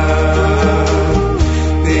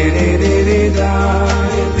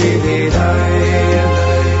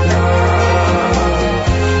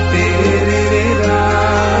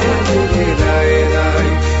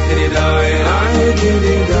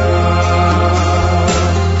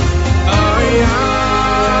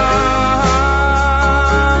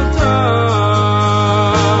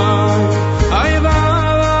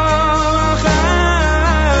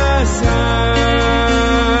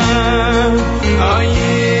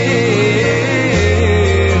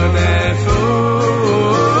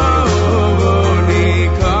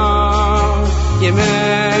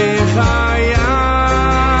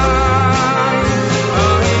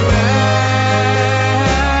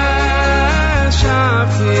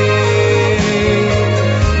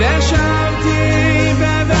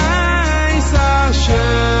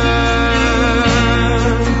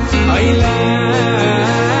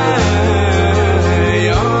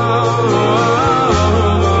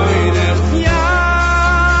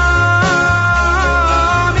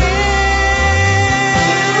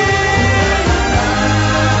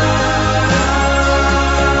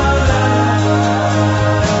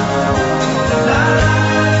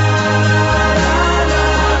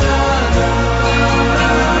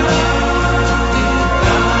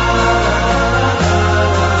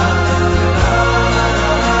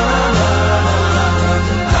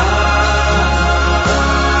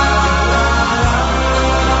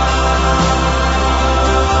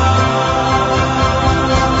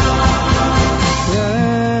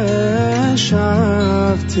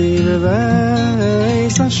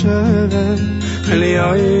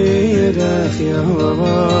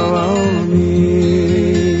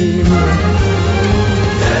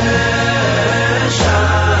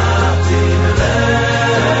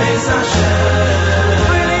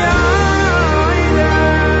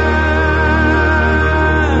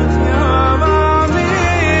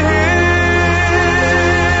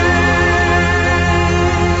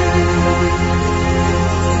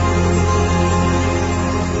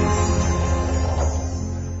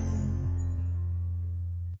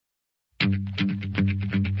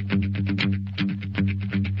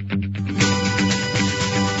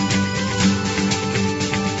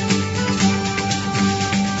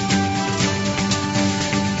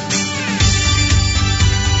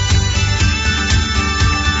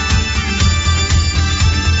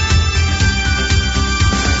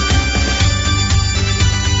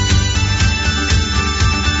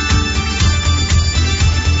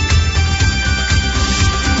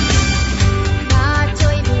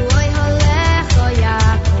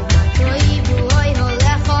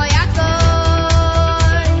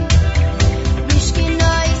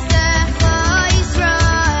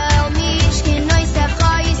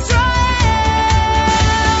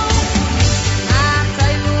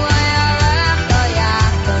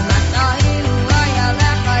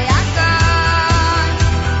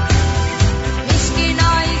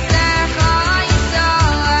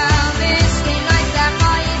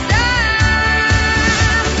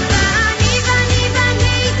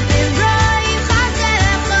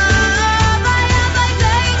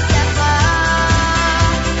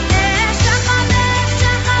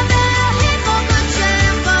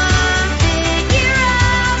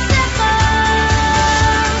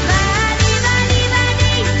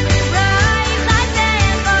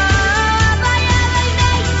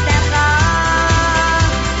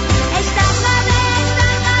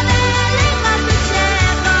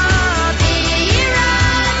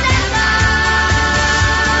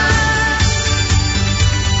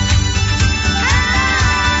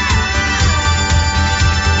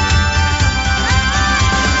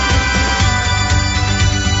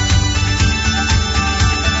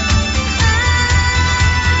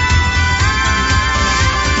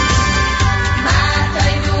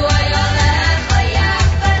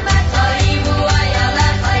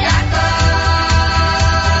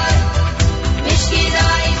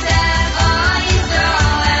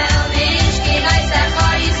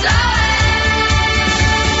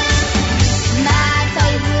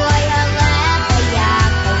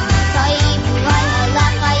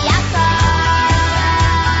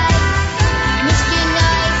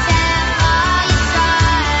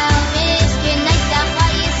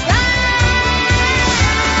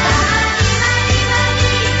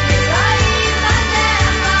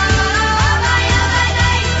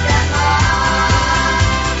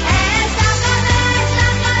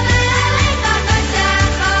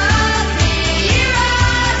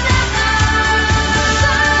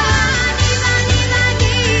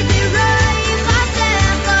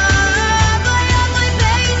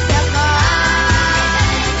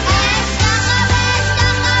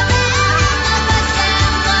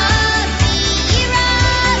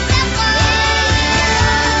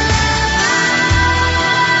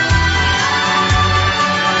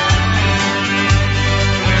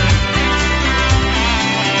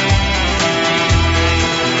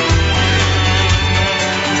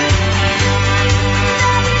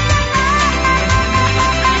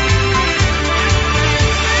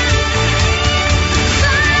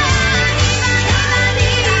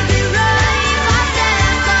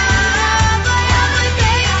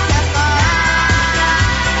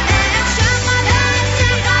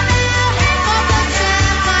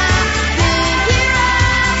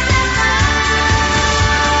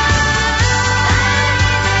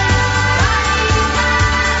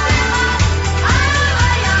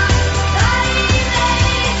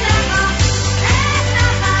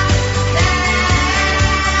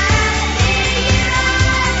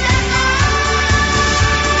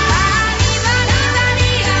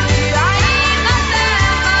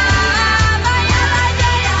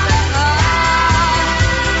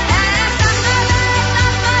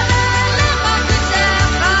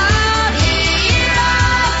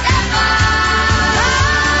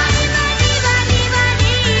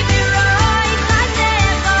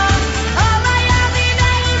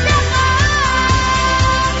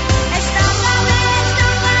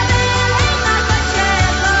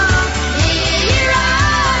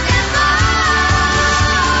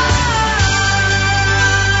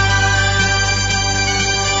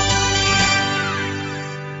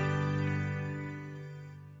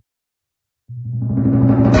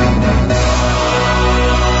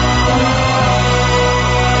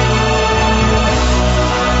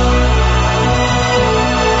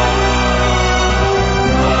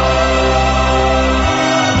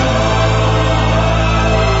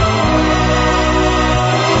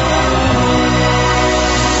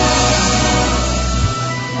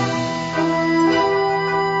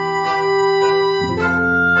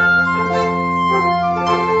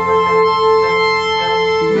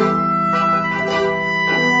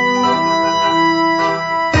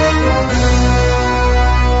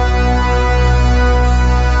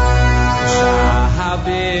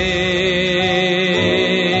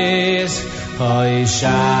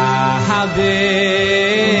Shabbos,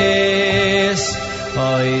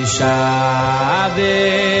 oy Shabbos,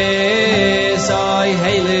 oy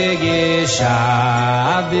heilige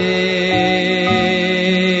Shabbos.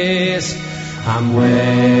 I'm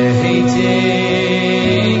waiting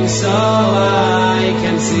so I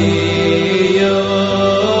can see you,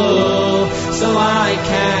 so I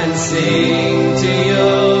can sing to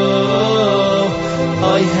you,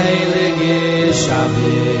 oy heilige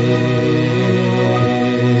Shabbos.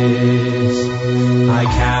 I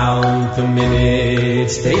count the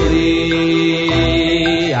minutes daily,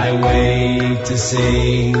 I wait to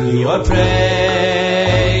sing your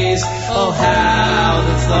praise. Oh, how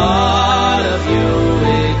the thought of you,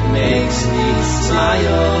 it makes me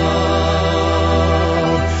smile.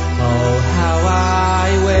 Oh, how I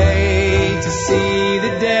wait to see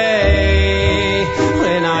the day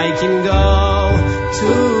when I can go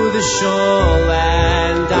to the shul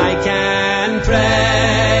and I can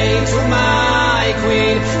pray to my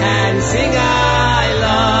Queen and sing I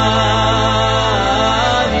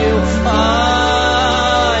love you.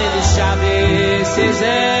 Oh, the Shabbos is a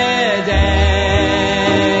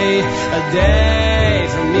day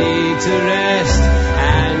for me to rest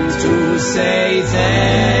and to say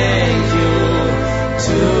thank you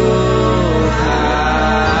to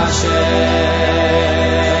Hashem.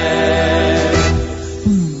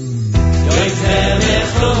 Yoitem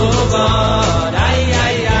echuvod, ay,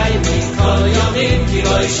 ay, ay, mikol yomim ki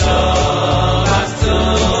lo yishovatzor,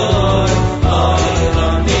 oy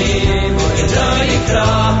lomim, oy lo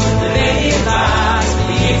yikra, v'yichas,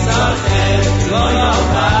 v'yitzalchem, lo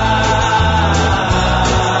yovad.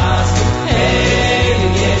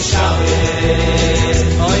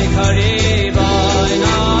 Oy karib oy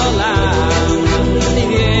nolam,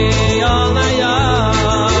 nigi onaya,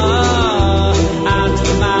 ant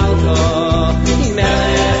malko,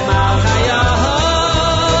 melech malchaya,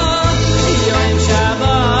 yoim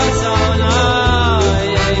Shabbat zonay,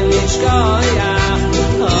 mishkoyach,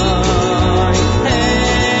 oy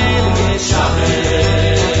heilige Shabbos.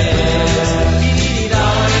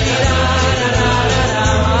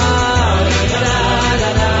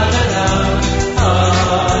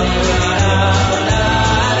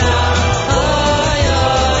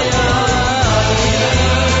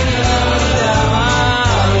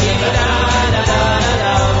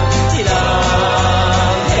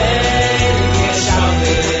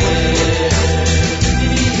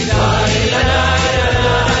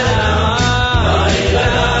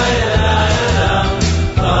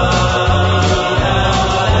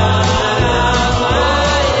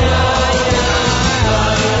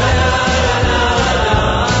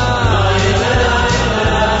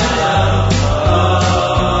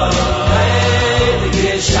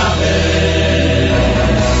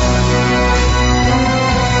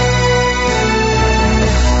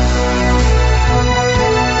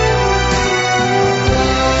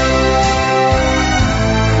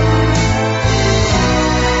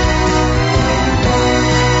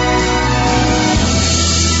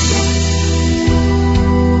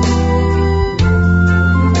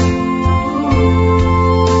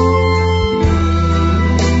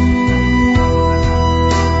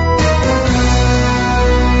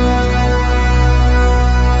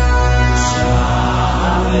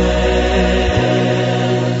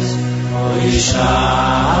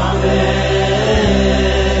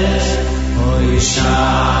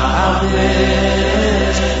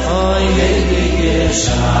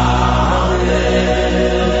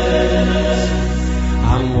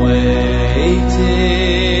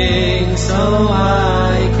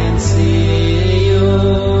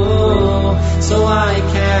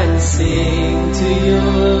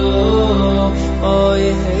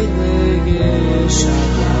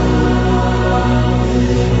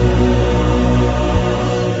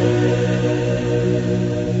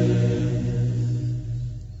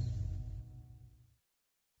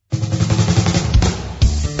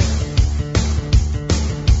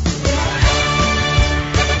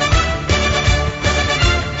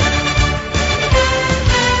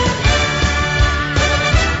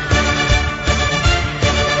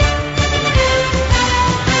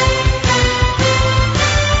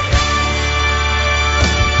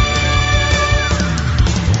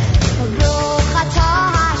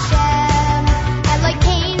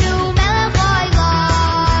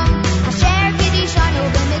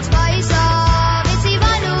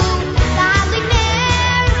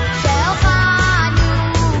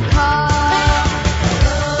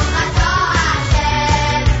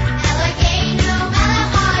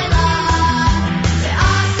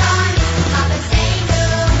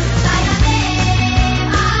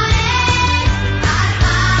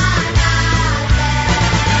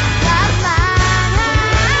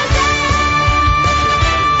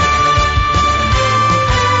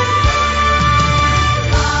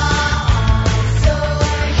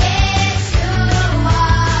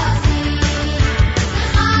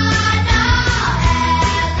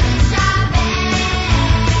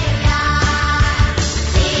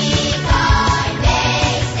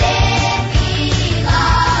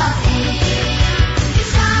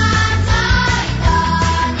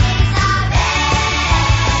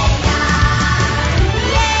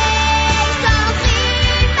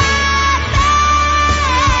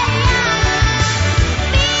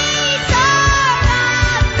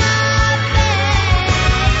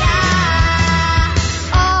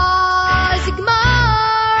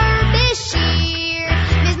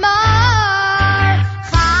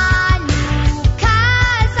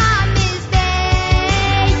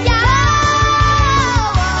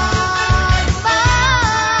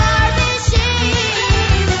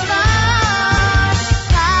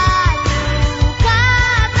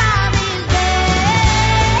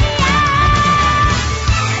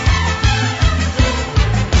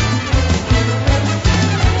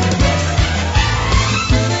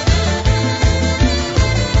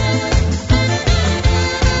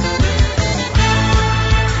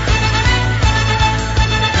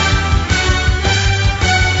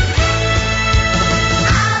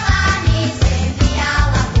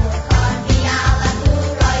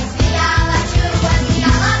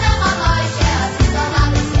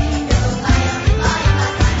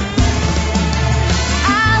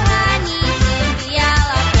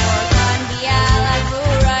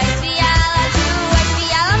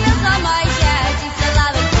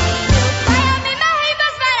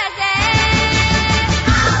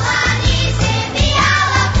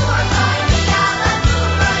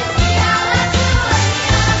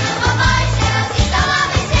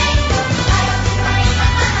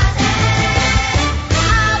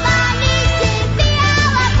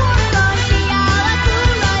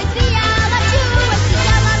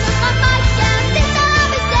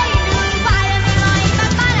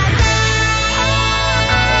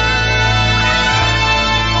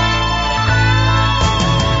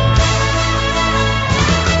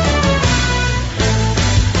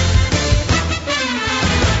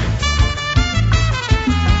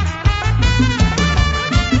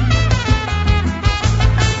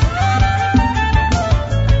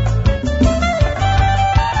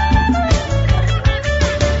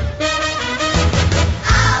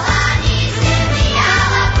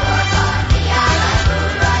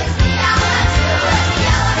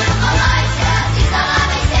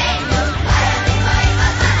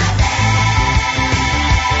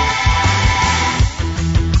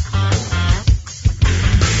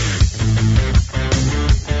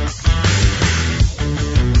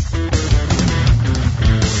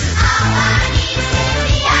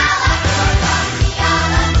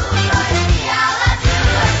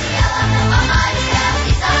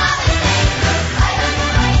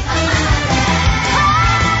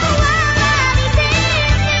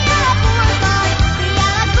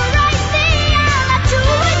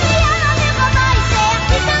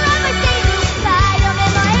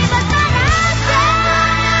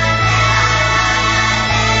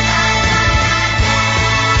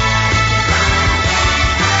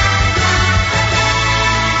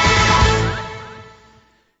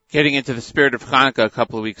 getting into the spirit of Hanukkah a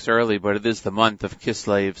couple of weeks early, but it is the month of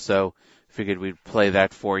Kislev, so figured we'd play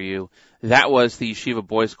that for you. That was the Yeshiva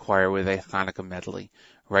Boys Choir with a Hanukkah medley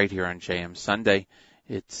right here on JM Sunday.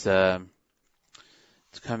 It's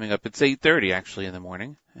coming up. It's 8:30 actually in the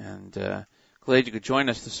morning, and glad you could join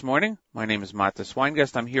us this morning. My name is Matis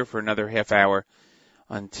Weingast. I'm here for another half hour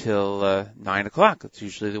until 9 o'clock. That's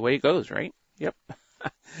usually the way it goes, right? Yep.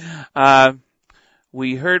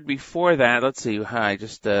 We heard before that, let's see, I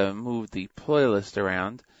just moved the playlist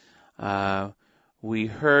around. We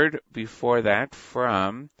heard before that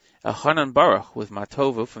from Hanan Baruch with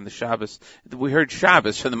Matovu from the Shabbos. We heard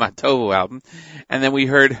Shabbos from the Matovu album. And then we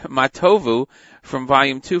heard Matovu from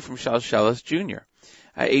Volume 2 from Shalshelis Jr.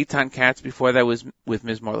 Eitan Katz before that was with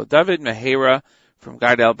Mizmor LeDavid, Mehera from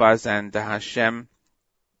Gad Elbaz and Hashem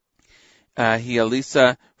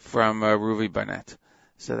Hialisa from Ruvi Barnett.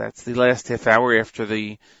 So that's the last half hour after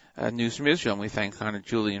the news from Israel, and we thank Hannah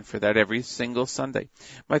Julian for that every single Sunday.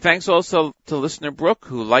 My thanks also to listener Brooke,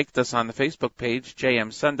 who liked us on the Facebook page,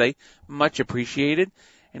 JM Sunday. Much appreciated.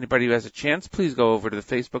 Anybody who has a chance, please go over to the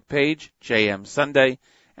Facebook page, JM Sunday,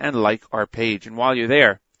 and like our page. And while you're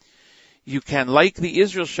there, you can like the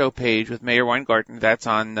Israel Show page with Meir Weingarten. That's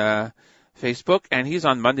on Facebook, and he's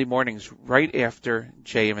on Monday mornings right after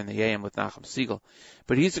JM in the AM with Nachum Segal.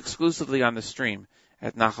 But he's exclusively on the stream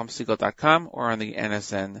at NachumSegal.com or on the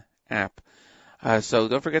NSN app. So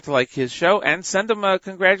don't forget to like his show and send him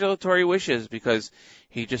congratulatory wishes because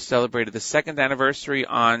he just celebrated the second anniversary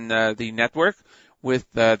on the network with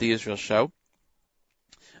the Israel Show.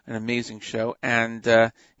 An amazing show. And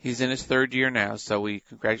he's in his third year now, so we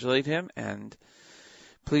congratulate him. And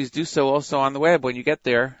please do so also on the web when you get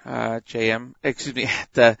there, at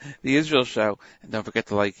the Israel Show. And don't forget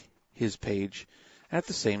to like his page at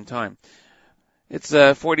the same time. It's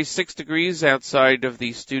 46 degrees outside of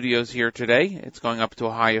the studios here today. It's going up to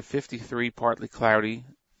a high of 53, partly cloudy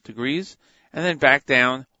degrees, and then back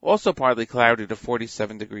down, also partly cloudy to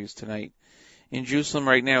 47 degrees tonight. In Jerusalem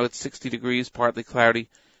right now, it's 60 degrees, partly cloudy,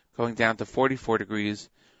 going down to 44 degrees,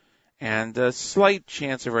 and a slight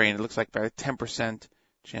chance of rain. It looks like about a 10%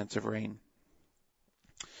 chance of rain.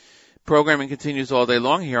 Programming continues all day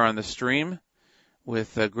long here on the stream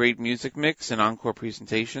with a great music mix and encore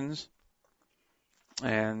presentations.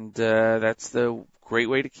 And that's the great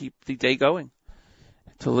way to keep the day going,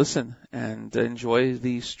 to listen and enjoy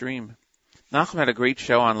the stream. Nachum had a great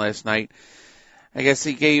show on last night. I guess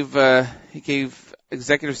he gave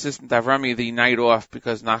Executive Assistant Avrami the night off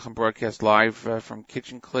because Nachum broadcast live from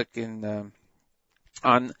Kitchen Click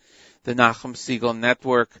on the Nachum Segal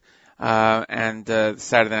Network and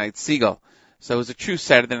Saturday Night Segal. So it was a true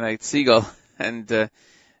Saturday Night Segal, and it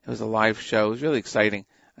was a live show. It was really exciting.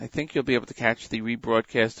 I think you'll be able to catch the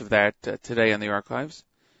rebroadcast of that today on the archives.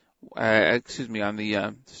 On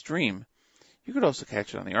the stream. You could also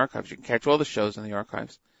catch it on the archives. You can catch all the shows on the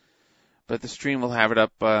archives. But the stream will have it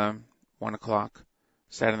up 1 o'clock,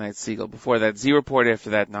 Saturday Night Segal. Before that, Z Report.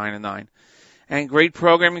 After that, 9 and 9. And great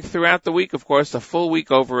programming throughout the week, of course. A full week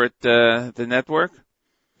over at the network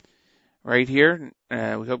right here.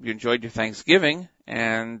 We hope you enjoyed your Thanksgiving.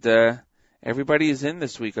 And everybody is in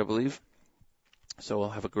this week, I believe. So we'll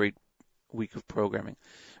have a great week of programming.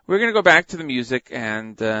 We're going to go back to the music,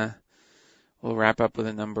 and we'll wrap up with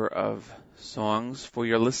a number of songs for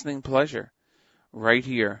your listening pleasure right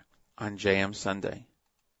here on JM Sunday.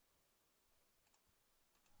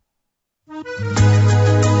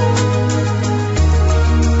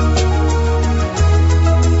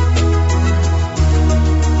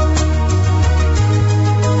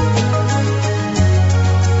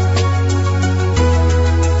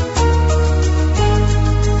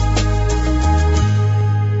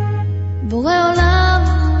 בורא עולם,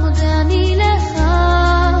 מודה אני לך,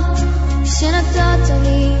 שנתת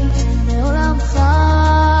לי מעולמך.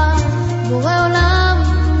 בורא עולם,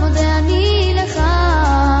 מודה אני לך,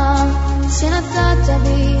 שנתת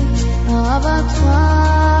בי אהבתך.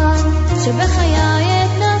 שבחיי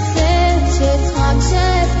אתנשא, שאצחק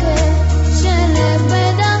שאבכה, שלב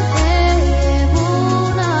בדרכי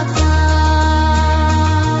אמונתך.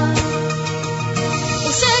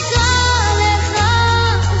 ושקרא לך,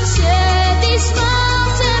 שתשמע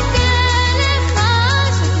שבכה לך,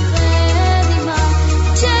 שתפרד עמה.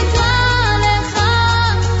 שקרא לך,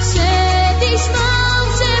 שתשמע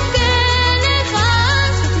שבכה לך,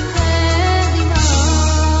 שתפרד עמה.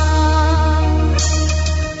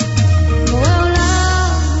 בורא עולם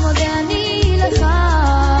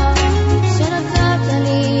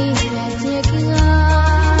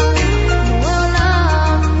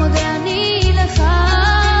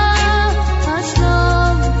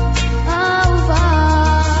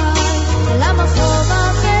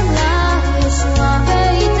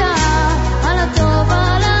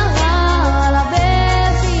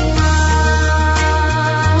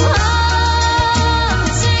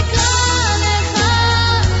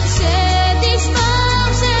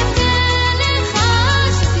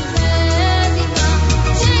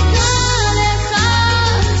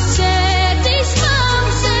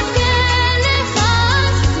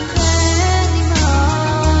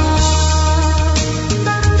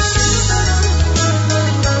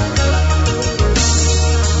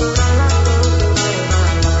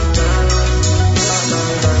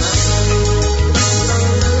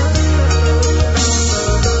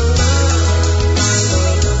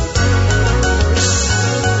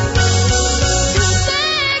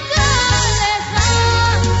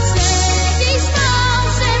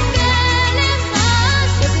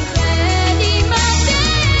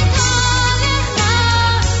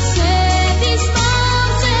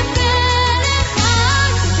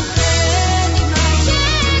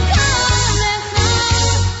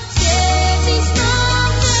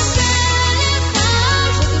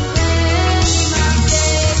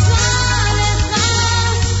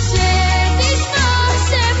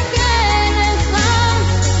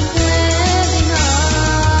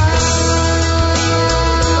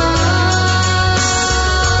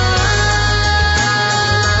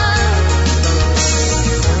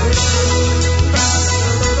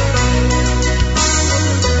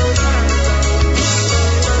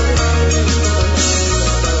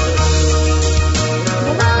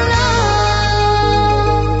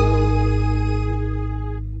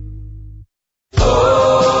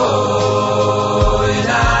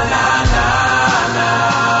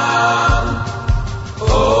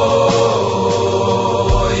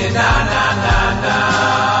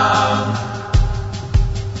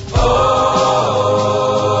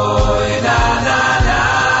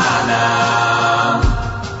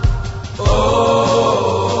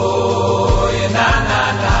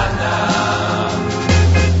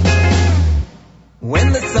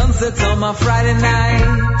sunsets on my Friday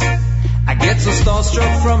night. I get so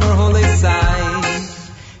starstruck from her holy sight.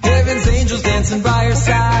 Heaven's angels dancing by her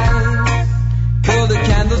side. Golden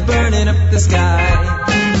candles burning up the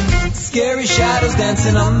sky. Scary shadows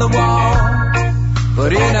dancing on the wall.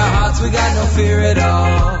 But in our hearts we got no fear at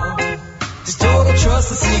all. This total trust,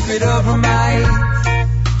 the secret of her might.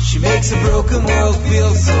 She makes a broken world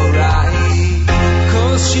feel so right.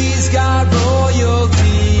 'Cause she's got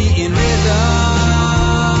royalty in rhythm.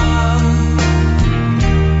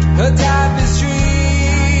 Her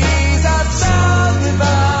tapestries are so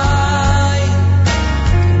divine.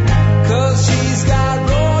 'Cause she's got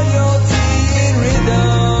royalty in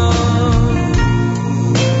rhythm.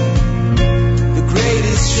 The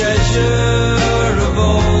greatest treasure of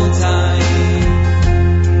all time.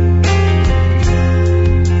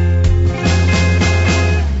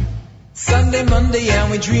 Sunday, Monday, and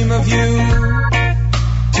we dream of you.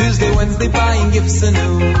 Tuesday, Wednesday, buying gifts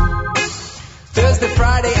anew. Thursday,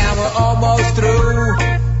 Friday, and we're almost through.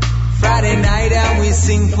 Friday night, and we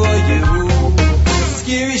sing for you.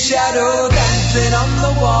 Scary shadow dancing on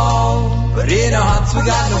the wall. But in our hearts, we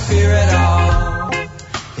got no fear at all.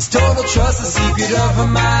 It's total trust, the secret of her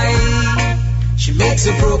might. She makes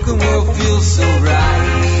a broken world feel so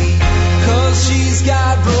right. 'Cause she's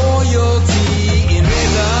got royalty in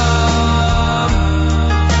rhythm.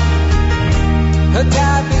 Her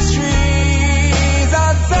tapestries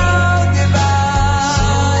are so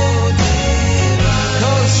divine.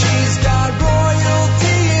 'Cause she's got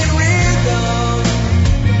royalty in rhythm.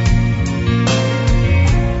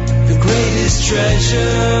 The greatest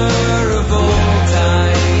treasure of all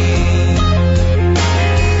time.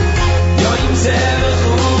 Yoim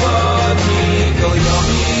zerechu v'odmi kol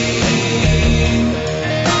yomim.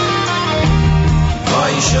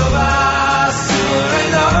 Oy shovas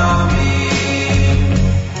u'elohim.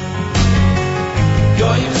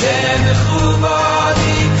 Yoim zerechu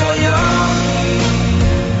v'odmi kol yomim.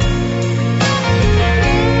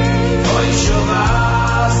 Oy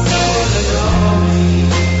shovas u'elohim.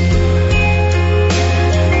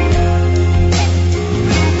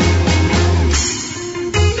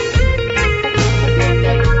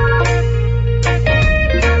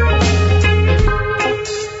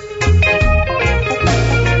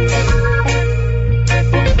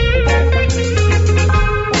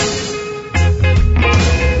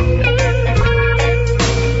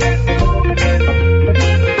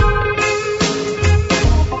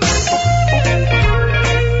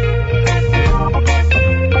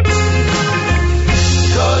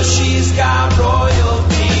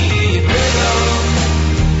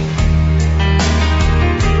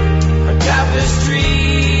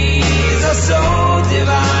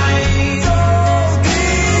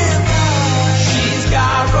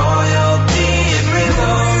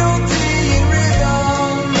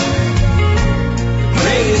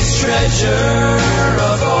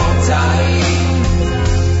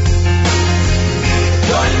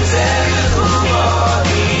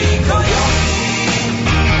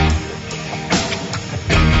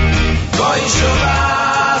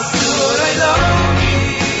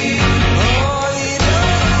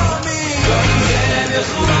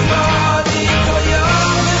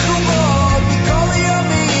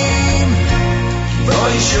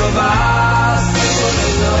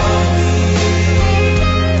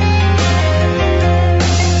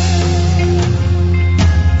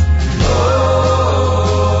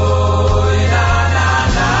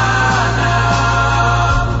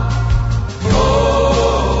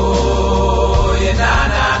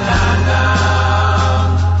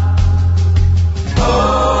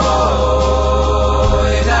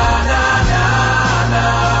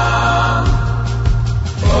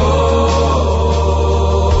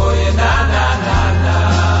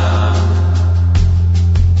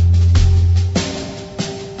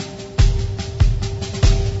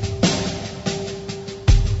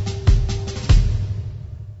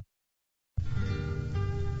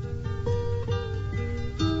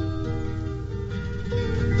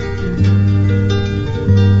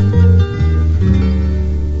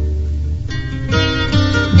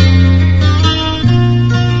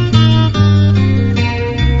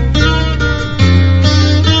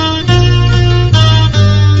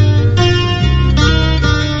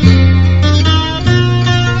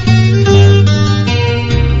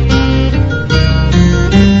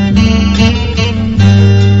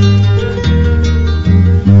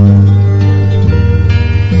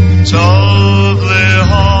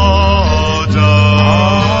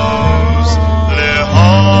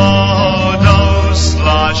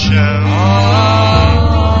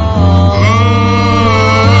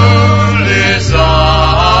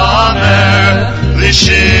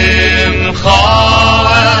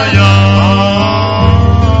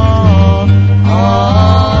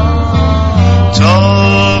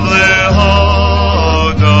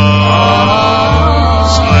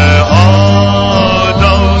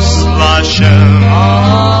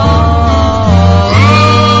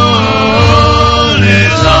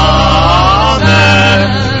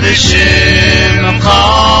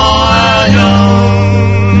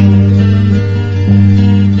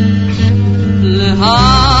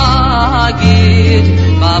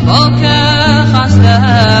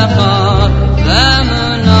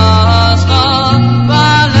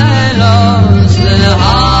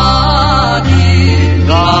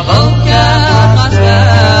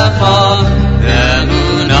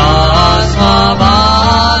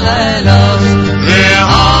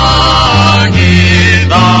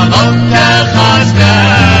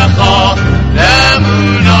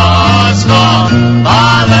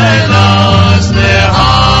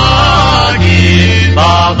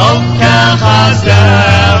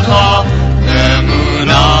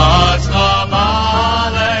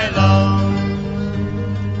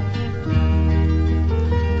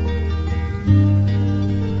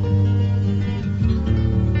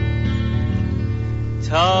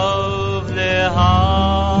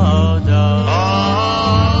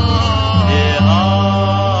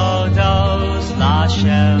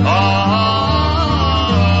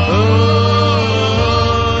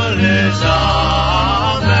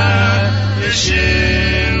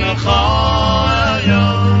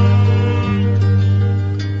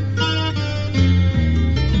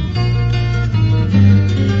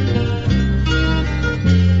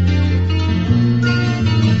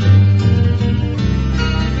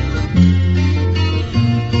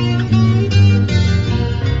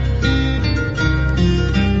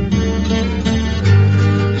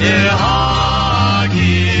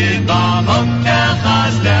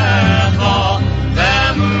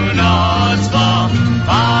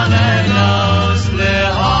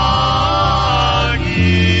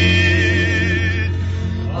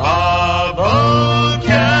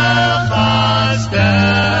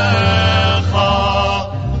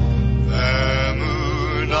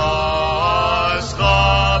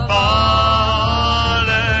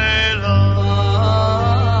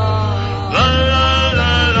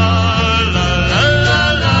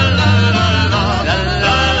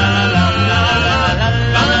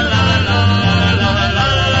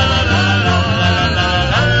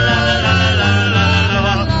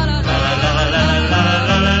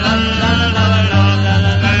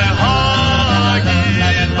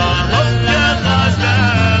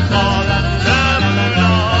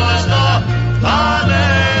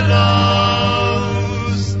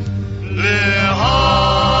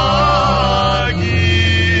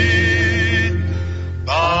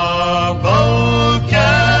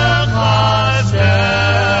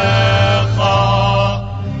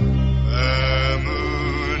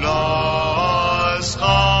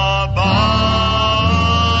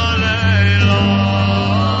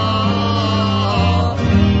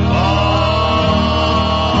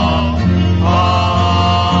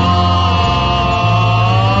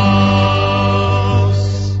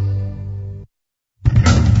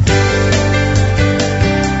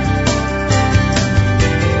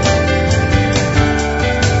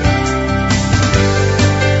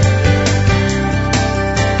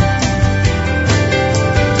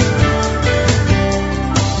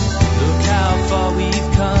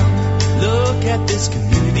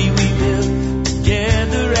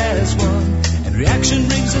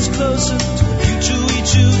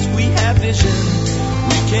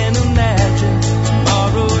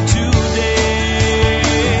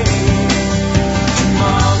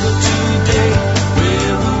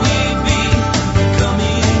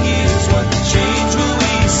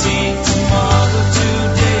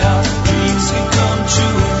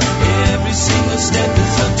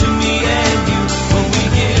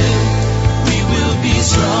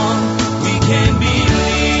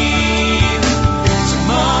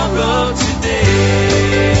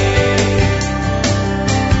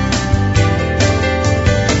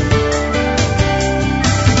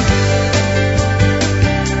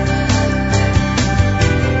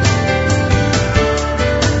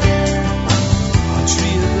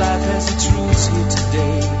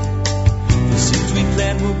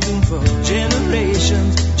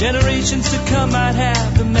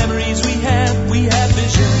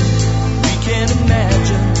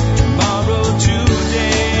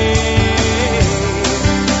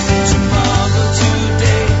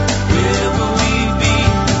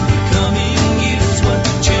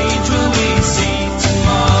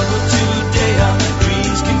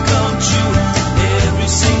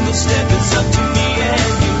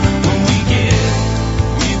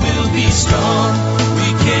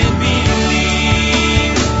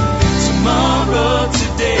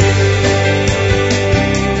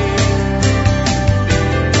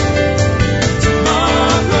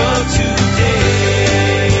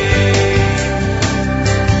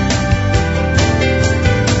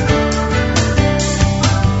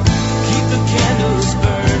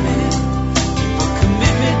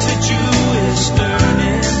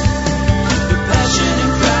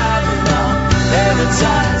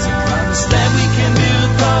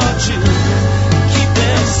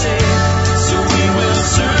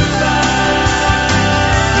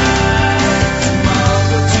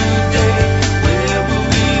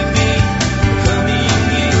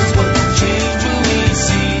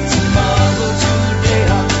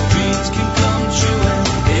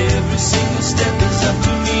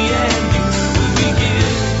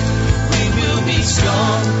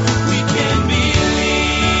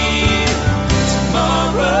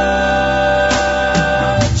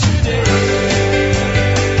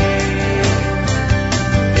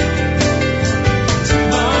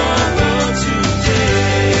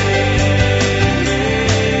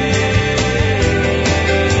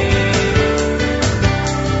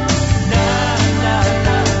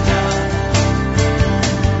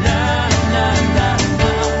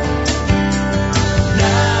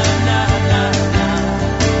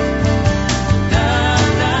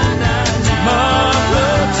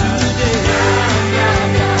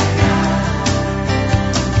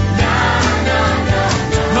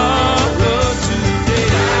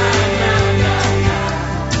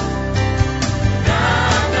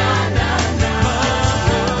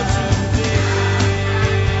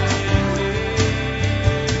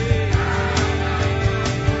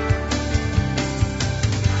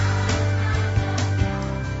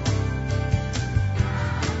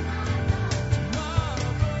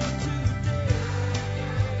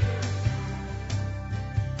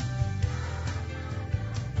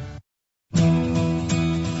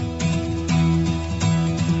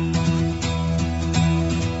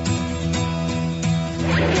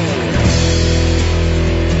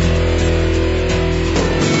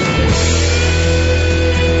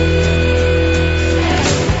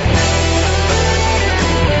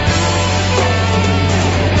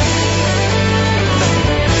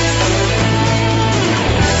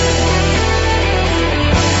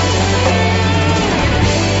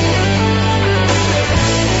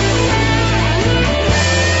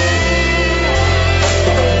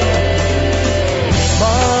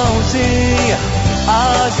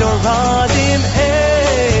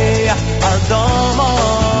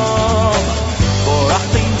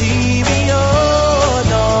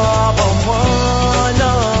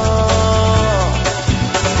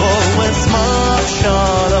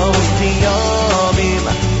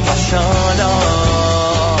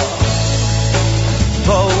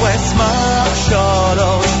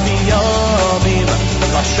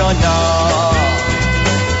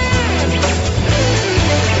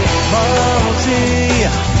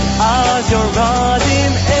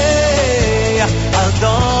 Yoradim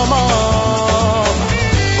Adamam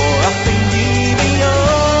Borachim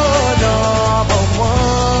Dimiona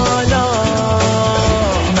B'wana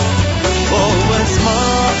Oh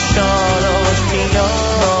Esmach Shalosh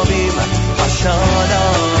Miyamim Hashana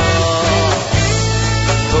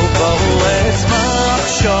Oh Esmach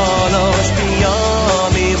Shalosh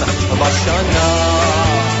Miyamim Hashana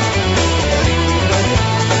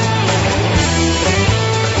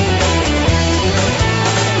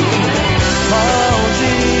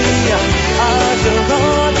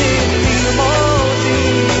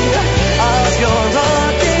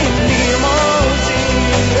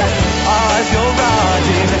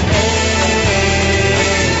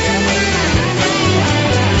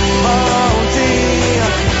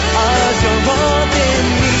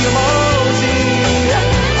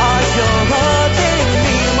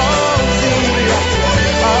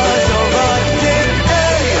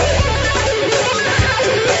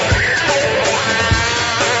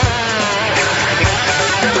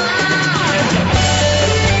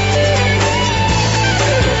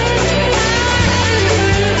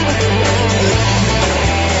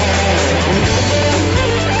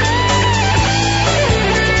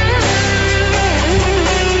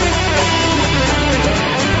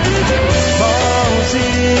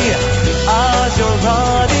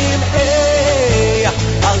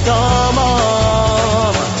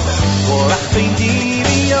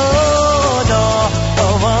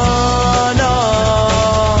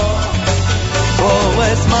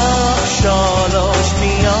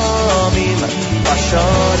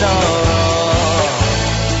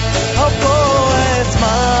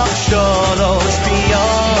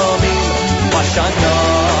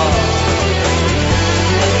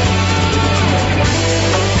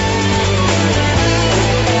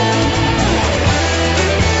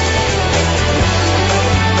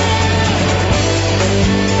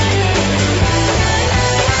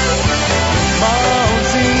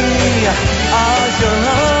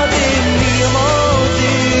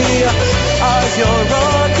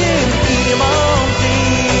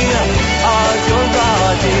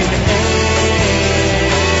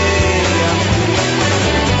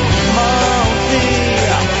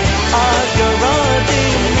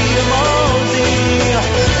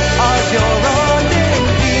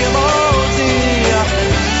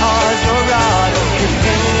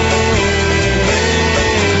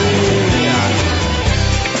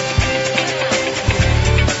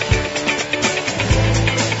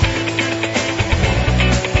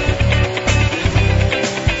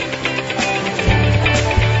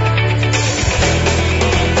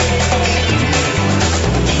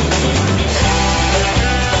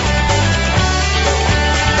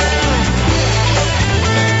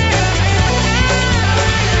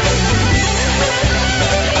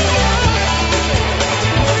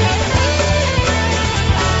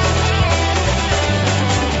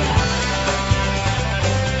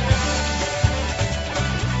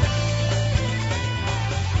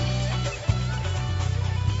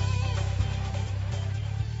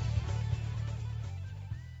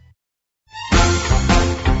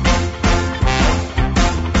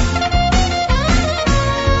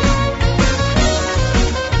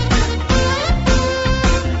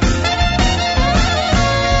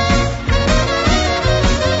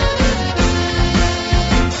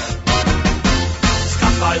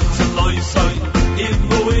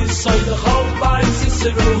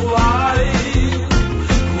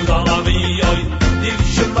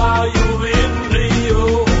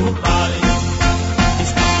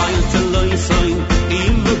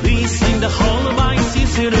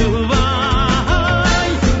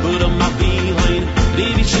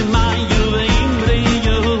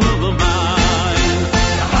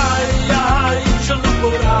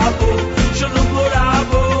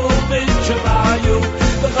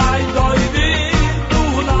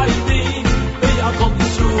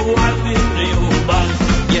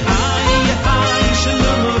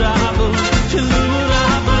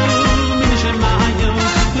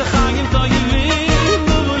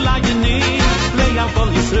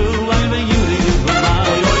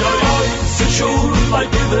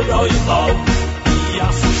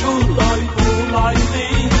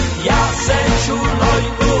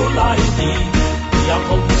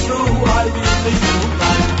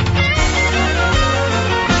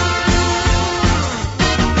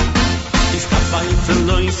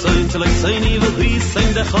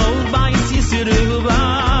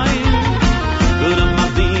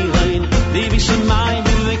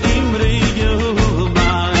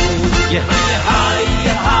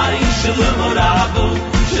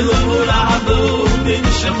Shalom Rabu bin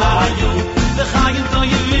Shemayu, the Chayim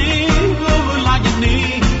Toyevim.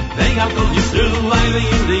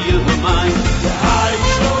 in the Yumai. Hi,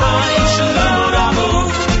 Shalom Rabu,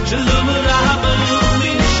 Shalom Rabu,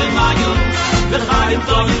 in Shemayu. The Chaim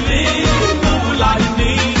Toyim,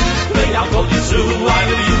 Mulayni. They are going through, I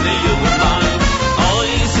in the Yumai. Oh,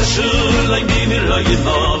 it's a Shulay,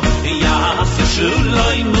 Mimiroyinov. Yas a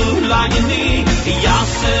Shulay, Mulayni.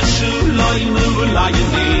 Yas a Shulay,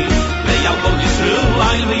 Mulayni. They are going through,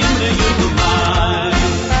 I in the Yumai.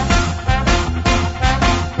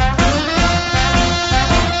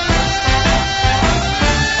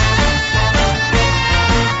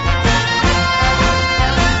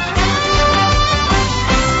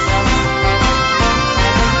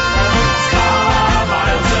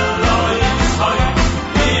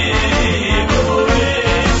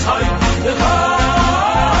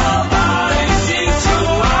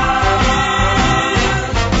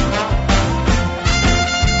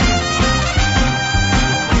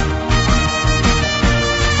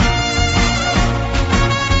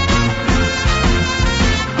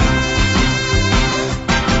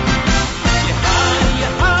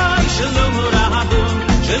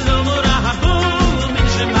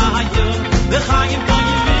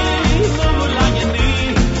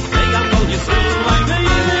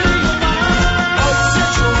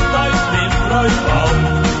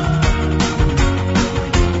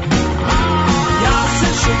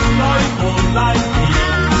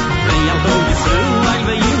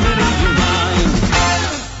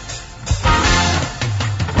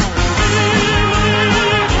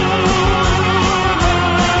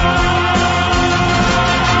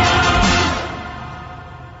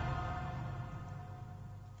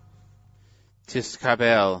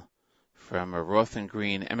 Tiskabel from Roth and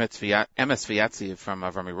Green, Emes Viatzi from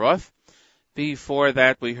Avrami Roth. Before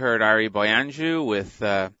that, we heard Ari Boyanju with,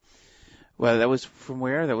 that was from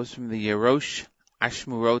where? That was from the Rosh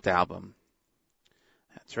Ashmurot album.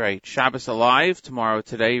 That's right. Shabbos Alive, tomorrow,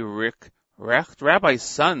 today, Rick Recht, Rabbi's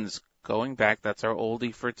Sons, going back, that's our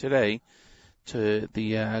oldie for today, to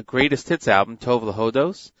the Greatest Hits album, Tov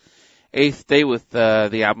Lahodos. Eighth day with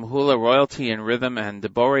the album Hula, Royalty and Rhythm, and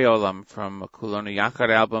Borei Olam from Kulonu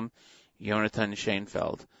Yachad album, Yonatan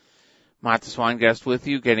Schoenfeld. Matis Weingast with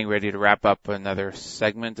you, getting ready to wrap up another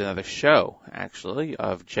segment, another show, actually,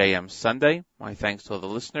 of JM Sunday. My thanks to all the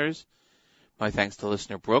listeners. My thanks to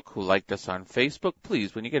listener Brooke, who liked us on Facebook.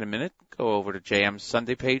 Please, when you get a minute, go over to JM's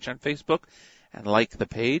Sunday page on Facebook and like the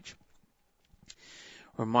page.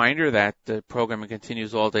 Reminder that the programming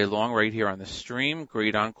continues all day long right here on the stream.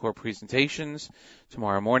 Great encore presentations.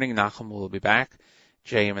 Tomorrow morning, Nachum will be back.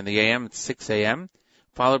 JM in the AM at 6 a.m.,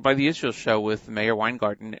 followed by the Israel show with Mayor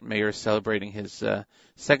Weingarten. Mayor is celebrating his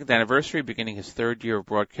second anniversary, beginning his third year of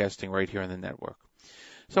broadcasting right here on the network.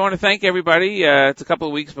 So I want to thank everybody. It's a couple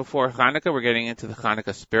of weeks before Hanukkah. We're getting into the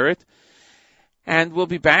Hanukkah spirit. And we'll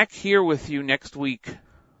be back here with you next week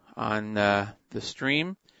on the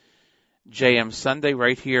stream. JM Sunday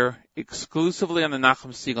right here, exclusively on the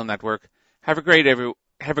Nachum Segal Network. Have a great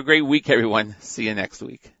week, everyone. See you next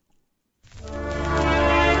week.